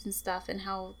kids and stuff, and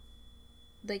how,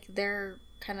 like, their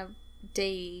kind of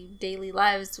daily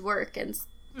lives work and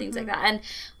things like that. And,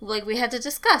 like, we had to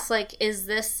discuss, like, is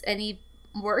this any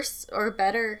worse or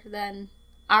better than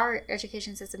our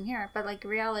education system here? But, like,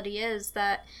 reality is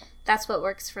that that's what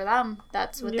works for them.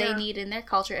 That's what they need in their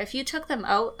culture. If you took them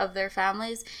out of their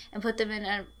families and put them in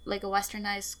a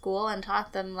westernized school and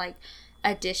taught them, like,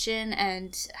 addition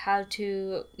and how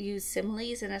to use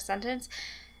similes in a sentence,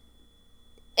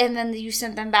 and then you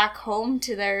sent them back home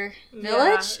to their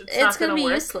village, it's going to be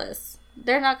useless.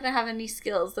 They're not going to have any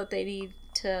skills that they need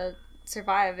to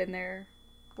survive in their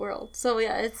world. So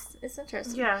yeah, it's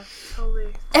interesting. Yeah,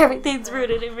 totally. Everything's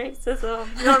rooted in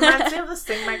racism. You know, it reminds me of this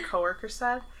thing my coworker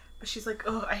said, but she's like,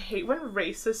 "Oh, I hate when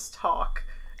racists talk."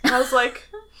 And I was like,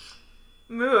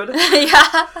 mood.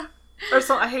 Yeah. Or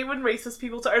so I hate when racist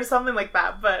people talk, or something like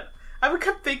that. But I would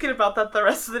keep thinking about that the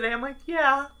rest of the day. I'm like,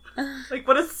 yeah. Like,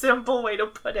 what a simple way to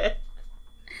put it.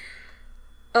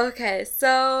 Okay,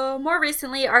 so more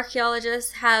recently,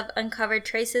 archaeologists have uncovered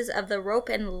traces of the rope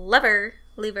and lever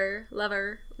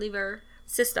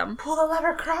system. Pull the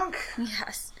lever, Kronk!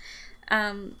 Yes.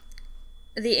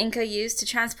 The Inca used to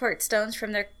transport stones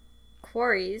from their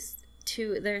quarries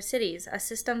to their cities, a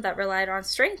system that relied on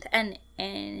strength and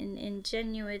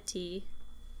ingenuity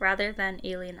rather than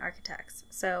alien architects.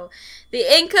 So the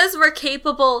Incas were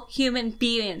capable human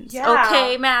beings. Yeah.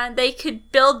 Okay, man, they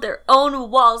could build their own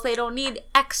walls. They don't need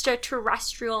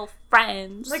extraterrestrial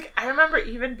friends. Like, I remember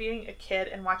even being a kid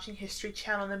and watching History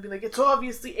Channel and then be like, it's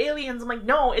obviously aliens. I'm like,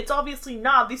 no, it's obviously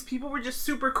not. These people were just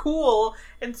super cool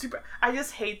and super... I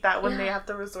just hate that when they have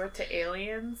to resort to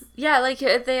aliens. Yeah, like,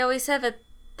 they always said that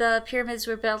the pyramids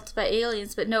were built by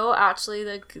aliens, but no, actually,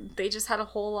 they just had a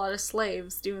whole lot of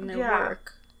slaves doing their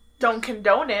work. Don't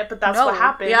condone it, but that's what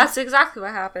happened. Yeah, that's exactly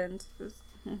what happened.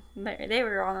 They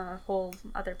were on a whole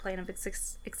other plane of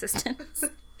existence.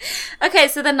 Okay,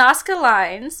 so the Nazca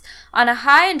Lines. On a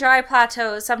high and dry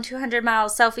plateau some 200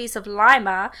 miles southeast of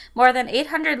Lima, more than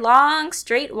 800 long,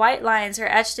 straight white lines are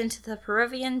etched into the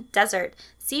Peruvian desert,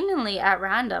 seemingly at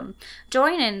random.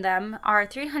 Joining them are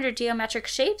 300 geometric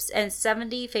shapes and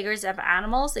 70 figures of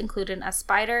animals, including a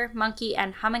spider, monkey,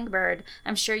 and hummingbird.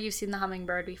 I'm sure you've seen the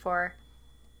hummingbird before.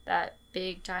 That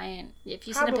big, giant... If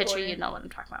you've seen a picture, you know what I'm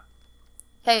talking about.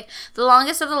 Okay, the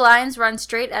longest of the lines run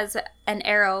straight as an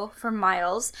arrow for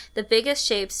miles. The biggest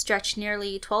shapes stretch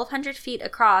nearly 1,200 feet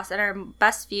across and are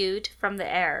best viewed from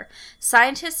the air.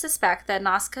 Scientists suspect that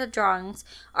Nazca drawings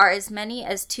are as many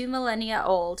as 2 millennia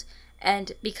old,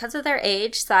 and because of their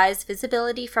age, size,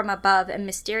 visibility from above, and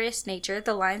mysterious nature,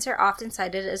 the lines are often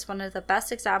cited as one of the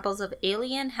best examples of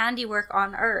alien handiwork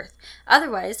on Earth.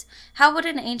 Otherwise, how would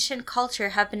an ancient culture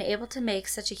have been able to make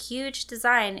such a huge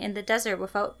design in the desert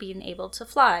without being able to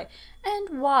fly?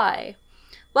 And why?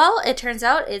 Well, it turns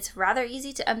out it's rather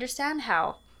easy to understand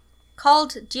how.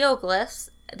 Called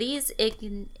geoglyphs, these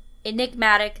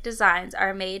enigmatic designs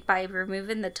are made by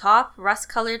removing the top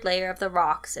rust-colored layer of the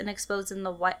rocks and exposing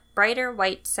the brighter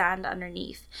white sand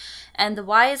underneath. And the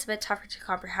why is a bit tougher to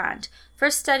comprehend.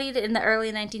 First studied in the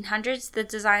early 1900s, the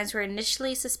designs were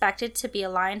initially suspected to be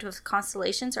aligned with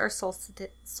constellations or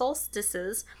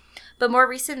solstices, but more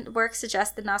recent work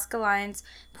suggests the Nazca lines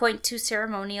point to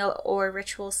ceremonial or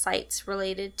ritual sites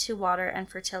related to water and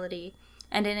fertility.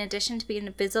 And in addition to being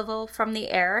visible from the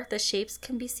air, the shapes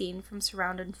can be seen from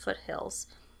surrounding foothills.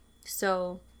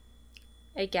 So,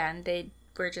 again, they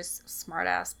were just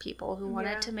smart-ass people who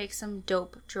wanted to make some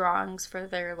dope drawings for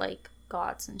their, like,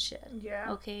 gods and shit.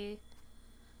 Yeah. Okay?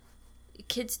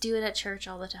 Kids do it at church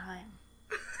all the time.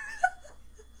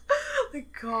 My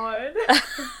God.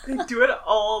 They do it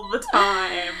all the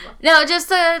time. No, just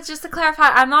to clarify,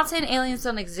 I'm not saying aliens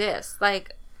don't exist.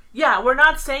 Like... Yeah, we're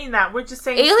not saying that. We're just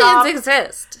saying aliens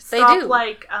exist. They do.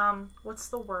 Like, what's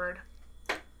the word?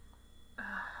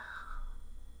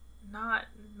 Not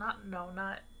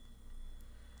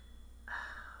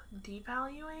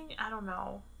devaluing? I don't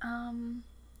know.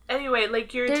 Anyway,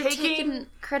 like, they're taking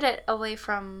credit away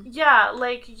from... Yeah,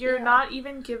 like, you're not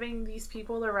even giving these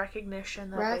people the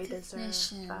recognition that they deserve.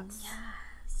 Yes.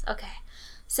 Okay.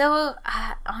 So,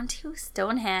 on to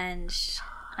Stonehenge.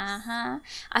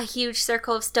 A huge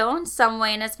circle of stone, some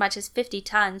weighing as much as 50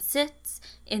 tons, sits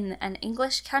in an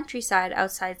English countryside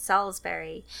outside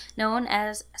Salisbury. Known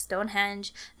as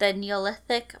Stonehenge, the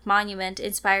Neolithic monument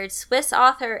inspired Swiss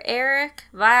author Erich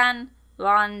von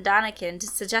Daniken to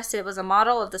suggest it was a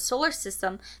model of the solar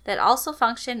system that also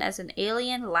functioned as an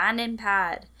alien landing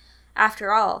pad.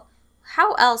 After all,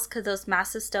 how else could those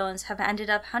massive stones have ended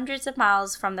up hundreds of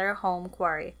miles from their home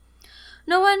quarry?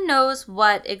 No one knows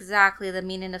what exactly the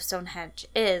meaning of Stonehenge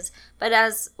is, but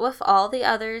as with all the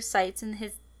other sites in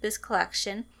this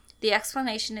collection, the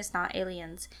explanation is not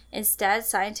aliens. Instead,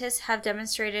 scientists have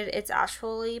demonstrated it's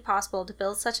actually possible to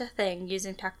build such a thing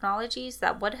using technologies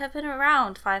that would have been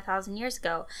around 5,000 years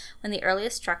ago when the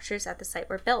earliest structures at the site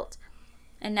were built.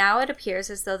 And now it appears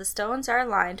as though the stones are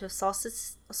aligned with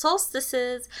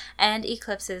solstices and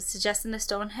eclipses, suggesting the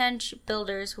Stonehenge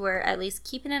builders were at least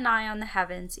keeping an eye on the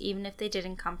heavens, even if they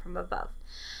didn't come from above.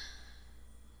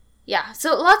 Yeah,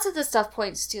 so lots of the stuff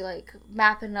points to, like,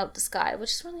 mapping out the sky,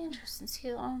 which is really interesting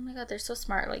too. Oh my God, they're so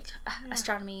smart. Like,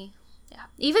 astronomy. Yeah.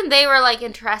 Even they were, like,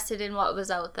 interested in what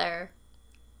was out there.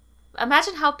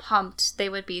 Imagine how pumped they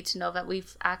would be to know that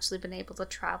we've actually been able to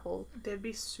travel. They'd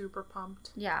be super pumped.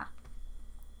 Yeah.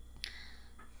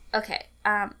 Okay,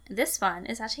 this one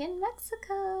is actually in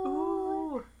Mexico.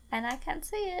 Ooh. And I can't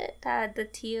say it. The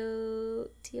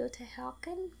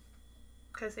Teotihuacan?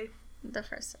 Can I say? The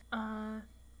first one.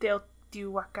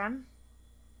 Teotihuacan.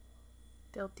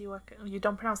 You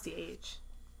don't pronounce the H.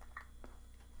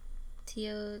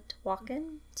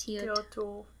 Teotihuacan? See,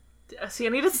 I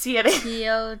need to see it.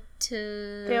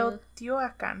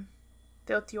 Teotihuacan.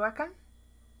 Teotihuacan.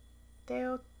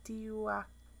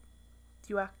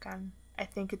 I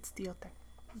think it's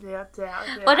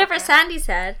Teotihuacan. Whatever Sandy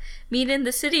said, meaning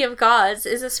the City of Gods,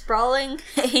 is a sprawling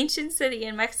ancient city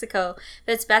in Mexico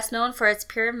that's best known for its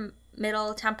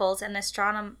pyramidal temples and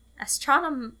astronomical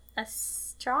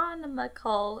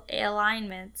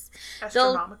alignments.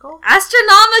 Astronomical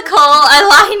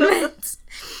alignments.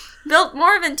 Built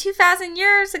more than 2,000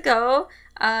 years ago,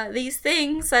 these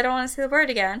things, I don't want to say the word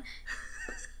again,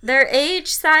 their age,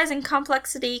 size, and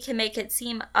complexity can make it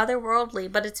seem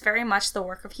otherworldly, but it's very much the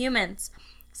work of humans.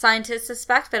 Scientists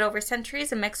suspect that over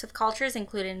centuries, a mix of cultures,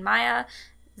 including Maya,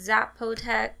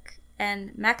 Zapotec,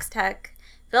 and Mixtec,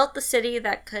 built the city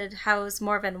that could house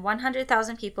more than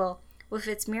 100,000 people, with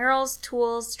its murals,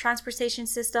 tools, transportation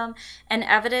system, and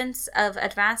evidence of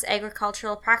advanced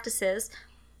agricultural practices.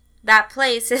 That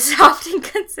place is often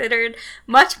considered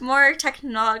much more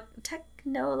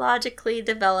technologically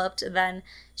developed than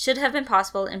should have been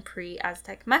possible in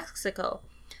pre-Aztec Mexico.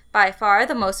 By far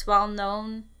the most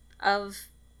well-known of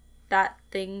that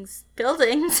thing's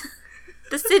buildings,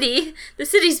 the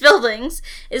city's buildings,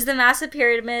 is the massive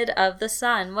Pyramid of the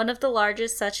Sun, one of the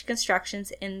largest such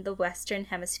constructions in the Western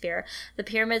Hemisphere. The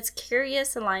pyramid's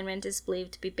curious alignment is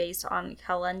believed to be based on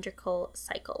calendrical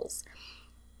cycles.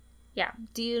 Yeah.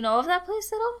 Do you know of that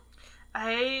place at all?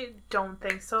 I don't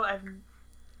think so. I've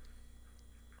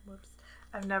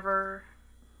never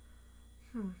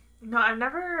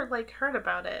heard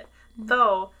about it. Mm-hmm.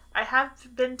 Though I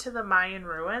have been to the Mayan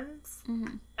ruins,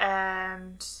 mm-hmm.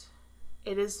 and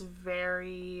it is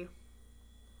very,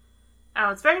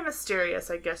 it's very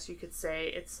mysterious, I guess you could say.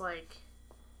 It's like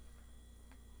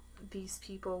these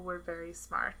people were very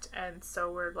smart, and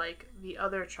so were like the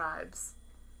other tribes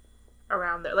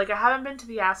around there. Like, I haven't been to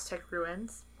the Aztec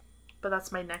ruins, but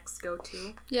that's my next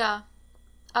go-to. Yeah.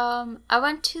 I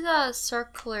went to the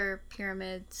circular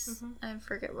pyramids. Mm-hmm. I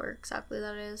forget where exactly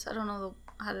that is. I don't know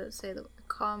how to say the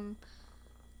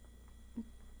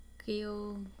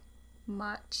Geomachedes?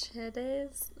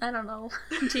 I don't know.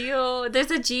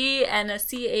 There's a G and a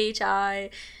CHI.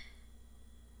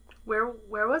 Where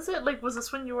was it? Like, was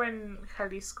this when you were in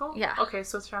Jalisco? Yeah. Okay,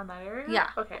 so it's around that area? Yeah.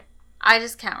 Okay. I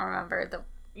just can't remember the...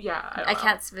 Yeah, I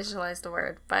can't visualize the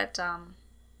word, but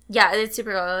yeah, it's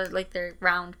super cool. Like, they're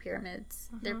round pyramids.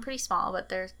 Mm-hmm. They're pretty small, but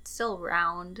they're still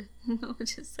round,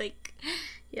 which is like,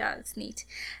 yeah, it's neat.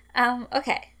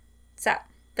 Okay, so,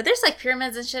 but there's like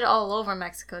pyramids and shit all over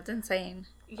Mexico. It's insane.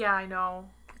 Yeah, I know.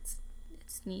 It's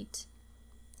neat.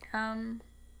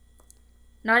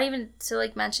 Not even to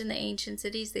like mention the ancient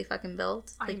cities they fucking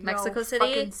built, like Mexico City.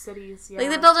 Fucking cities, yeah. Like,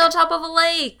 they built it on top of a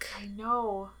lake. I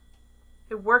know.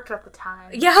 It worked at the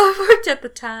time. Yeah, it worked at the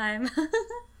time.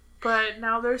 But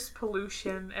now there's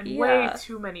pollution and way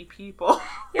too many people.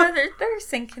 Yeah, they're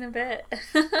sinking a bit.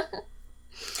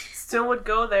 Still would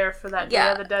go there for that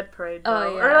Day of the Dead parade, though.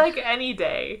 Oh, yeah. Or, like, any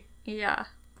day. Yeah.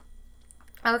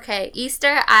 Okay,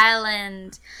 Easter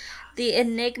Island. The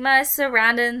enigma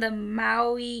surrounding the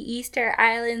Maui Easter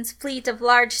Island's fleet of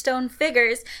large stone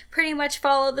figures pretty much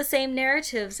follow the same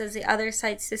narratives as the other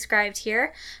sites described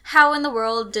here. How in the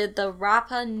world did the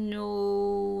Rapa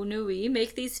Nui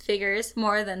make these figures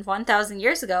more than 1,000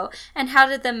 years ago, and how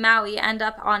did the Maui end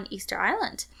up on Easter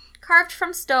Island? Carved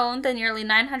from stone, the nearly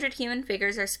 900 human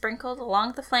figures are sprinkled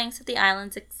along the flanks of the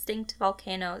island's extinct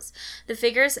volcanoes. The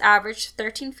figures average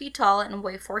 13 feet tall and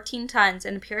weigh 14 tons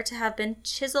and appear to have been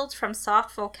chiseled from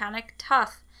soft volcanic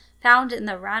tuff found in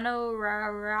the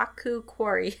Rano-Raraku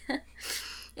quarry.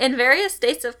 In various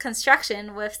states of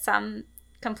construction, with some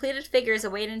completed figures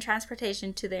awaiting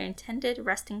transportation to their intended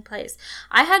resting place.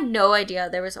 I had no idea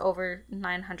there was over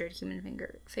 900 human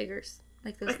figures.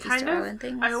 Like those Easter Island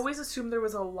things. I always assumed there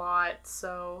was a lot,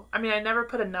 so... I mean, I never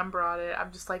put a number on it.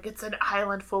 I'm just like, it's an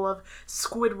island full of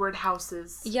Squidward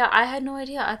houses. Yeah, I had no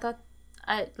idea. I thought...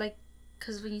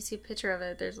 Because when you see a picture of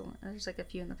it, there's like a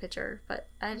few in the picture, but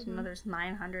I didn't know there's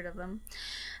 900 of them.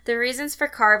 The reasons for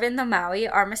carving the Maui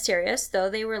are mysterious, though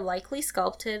they were likely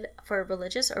sculpted for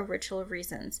religious or ritual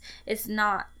reasons.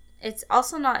 It's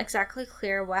also not exactly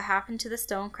clear what happened to the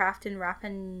stonecraft in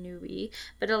Rapa Nui,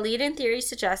 but a leading theory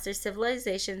suggests their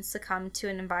civilization succumbed to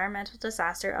an environmental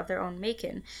disaster of their own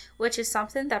making, which is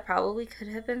something that probably could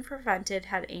have been prevented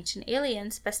had ancient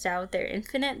aliens bestowed their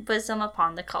infinite wisdom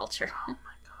upon the culture. Oh my god.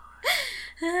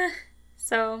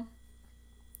 So,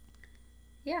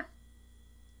 yeah.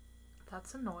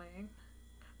 That's annoying.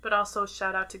 But also,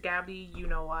 shout out to Gabby, you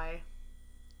know why.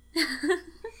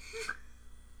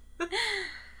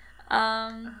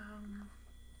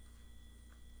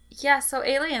 Yeah, so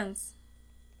aliens.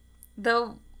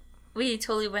 Though we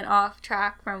totally went off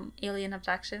track from alien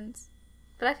abductions,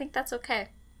 but I think that's okay.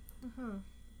 Mm-hmm.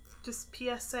 Just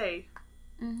PSA.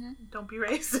 Mm-hmm. Don't be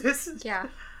racist. Yeah.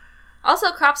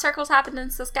 Also, crop circles happened in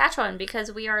Saskatchewan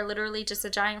because we are literally just a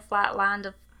giant flat land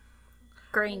of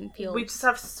grain fields. We just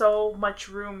have so much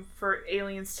room for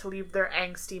aliens to leave their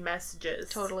angsty messages.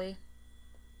 Totally.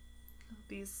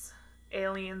 These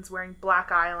aliens wearing black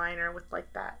eyeliner with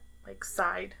like that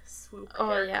side swoop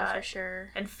haircut. Yeah, for sure.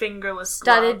 And fingerless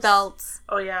studded gloves. Belts.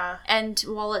 Oh yeah. And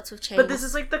wallets with chains. But this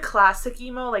is like the classic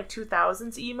emo, like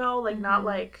 2000s emo, like not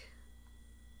like...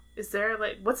 Is there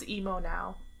what's emo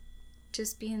now?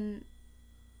 Just being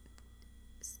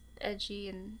edgy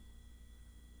and...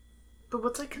 But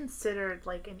what's considered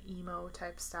an emo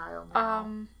type style now?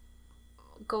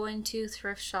 Going to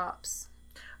thrift shops.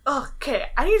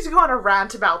 Okay, I need to go on a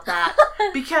rant about that.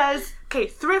 Because,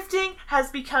 thrifting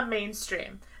has become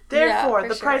mainstream. Therefore,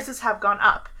 the prices have gone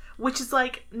up. Which is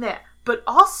like, nah. But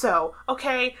also,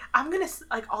 I'm gonna,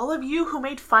 all of you who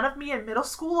made fun of me in middle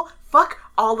school, fuck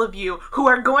all of you who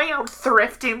are going out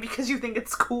thrifting because you think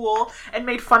it's cool and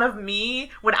made fun of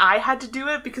me when I had to do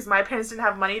it because my parents didn't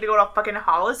have money to go to fucking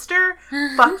Hollister.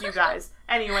 Fuck you guys.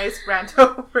 Anyways, rant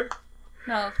over.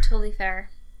 No, totally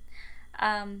fair.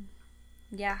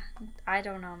 Yeah, I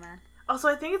don't know, man. Also,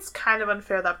 I think it's kind of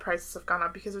unfair that prices have gone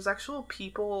up because there's actual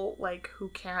people, who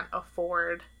can't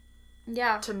afford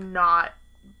to not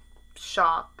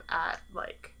shop at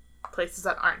places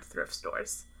that aren't thrift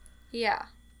stores. Yeah,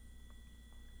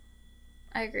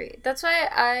 I agree. That's why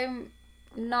I'm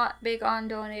not big on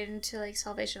donating to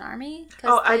Salvation Army.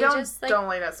 I don't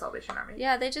donate at Salvation Army.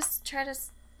 Yeah, they just try to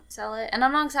sell it, and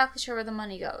I'm not exactly sure where the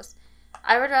money goes.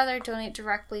 I would rather donate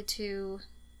directly to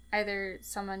either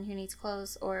someone who needs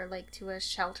clothes or to a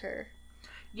shelter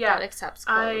that accepts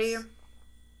clothes.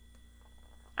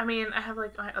 I mean, I have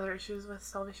my other issues with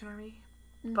Salvation Army.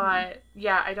 But,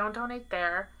 yeah, I don't donate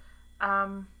there.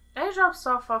 I drop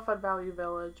stuff off at Value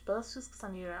Village, but that's just because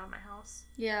I need it out of my house.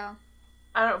 Yeah.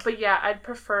 But yeah, I'd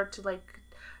prefer to,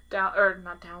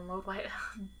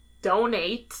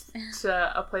 donate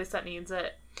to a place that needs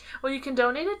it. Well, you can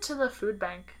donate it to the food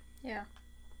bank. Yeah.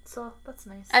 So, that's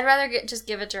nice. I'd rather just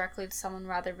give it directly to someone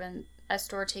rather than a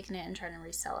store taking it and trying to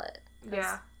resell it.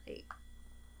 Yeah.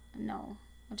 No.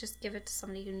 I'll just give it to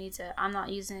somebody who needs it. I'm not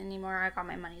using it anymore. I got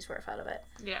my money's worth out of it.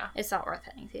 Yeah. It's not worth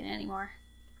anything anymore.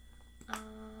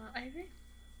 I agree.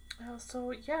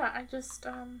 So, yeah, I just,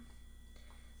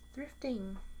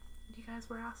 thrifting. You guys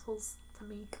were assholes to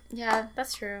me. Yeah,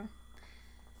 that's true.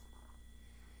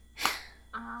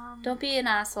 Don't be an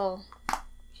asshole.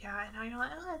 Yeah, I know. You're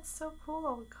like, oh, it's so cool.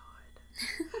 Oh, God.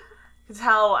 You can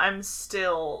tell I'm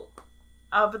still...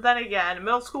 but then again,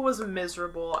 middle school was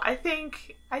miserable. I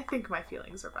think my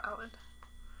feelings are valid.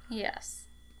 Yes.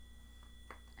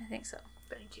 I think so.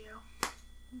 Thank you.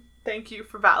 Thank you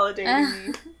for validating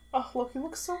me. Oh, look, he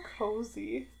looks so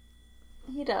cozy.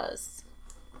 He does.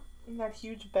 In that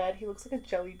huge bed, he looks like a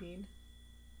jelly bean.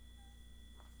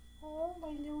 Oh, my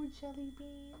little jelly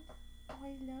bean. Oh,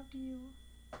 I love you.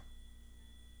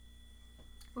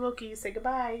 Loki, say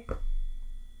goodbye.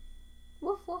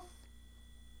 Woof, woof.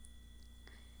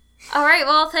 All right,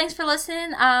 well, thanks for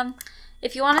listening.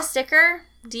 If you want a sticker,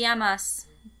 DM us.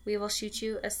 We will shoot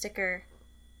you a sticker.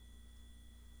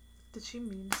 Did she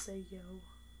mean to say yo?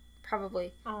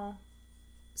 Probably. Oh.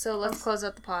 So let's close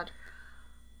out the pod.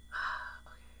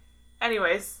 Okay.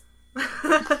 Anyways.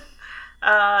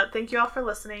 Thank you all for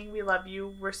listening. We love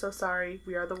you. We're so sorry.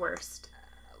 We are the worst.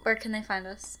 Where can they find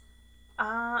us?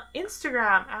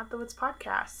 Instagram at The Woods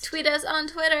Podcast. Tweet us on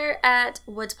Twitter at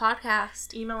Woods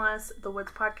Podcast. Email us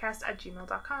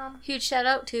thewoodspodcast@gmail.com. Huge shout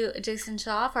out to Jason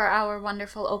Shaw for our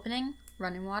wonderful opening,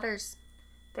 Running Waters.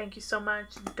 Thank you so much.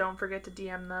 Don't forget to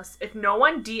DM us. If no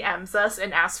one DMs us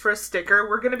and asks for a sticker,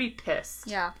 we're gonna be pissed.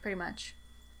 Yeah, pretty much.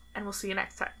 And we'll see you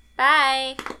next time.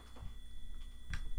 Bye!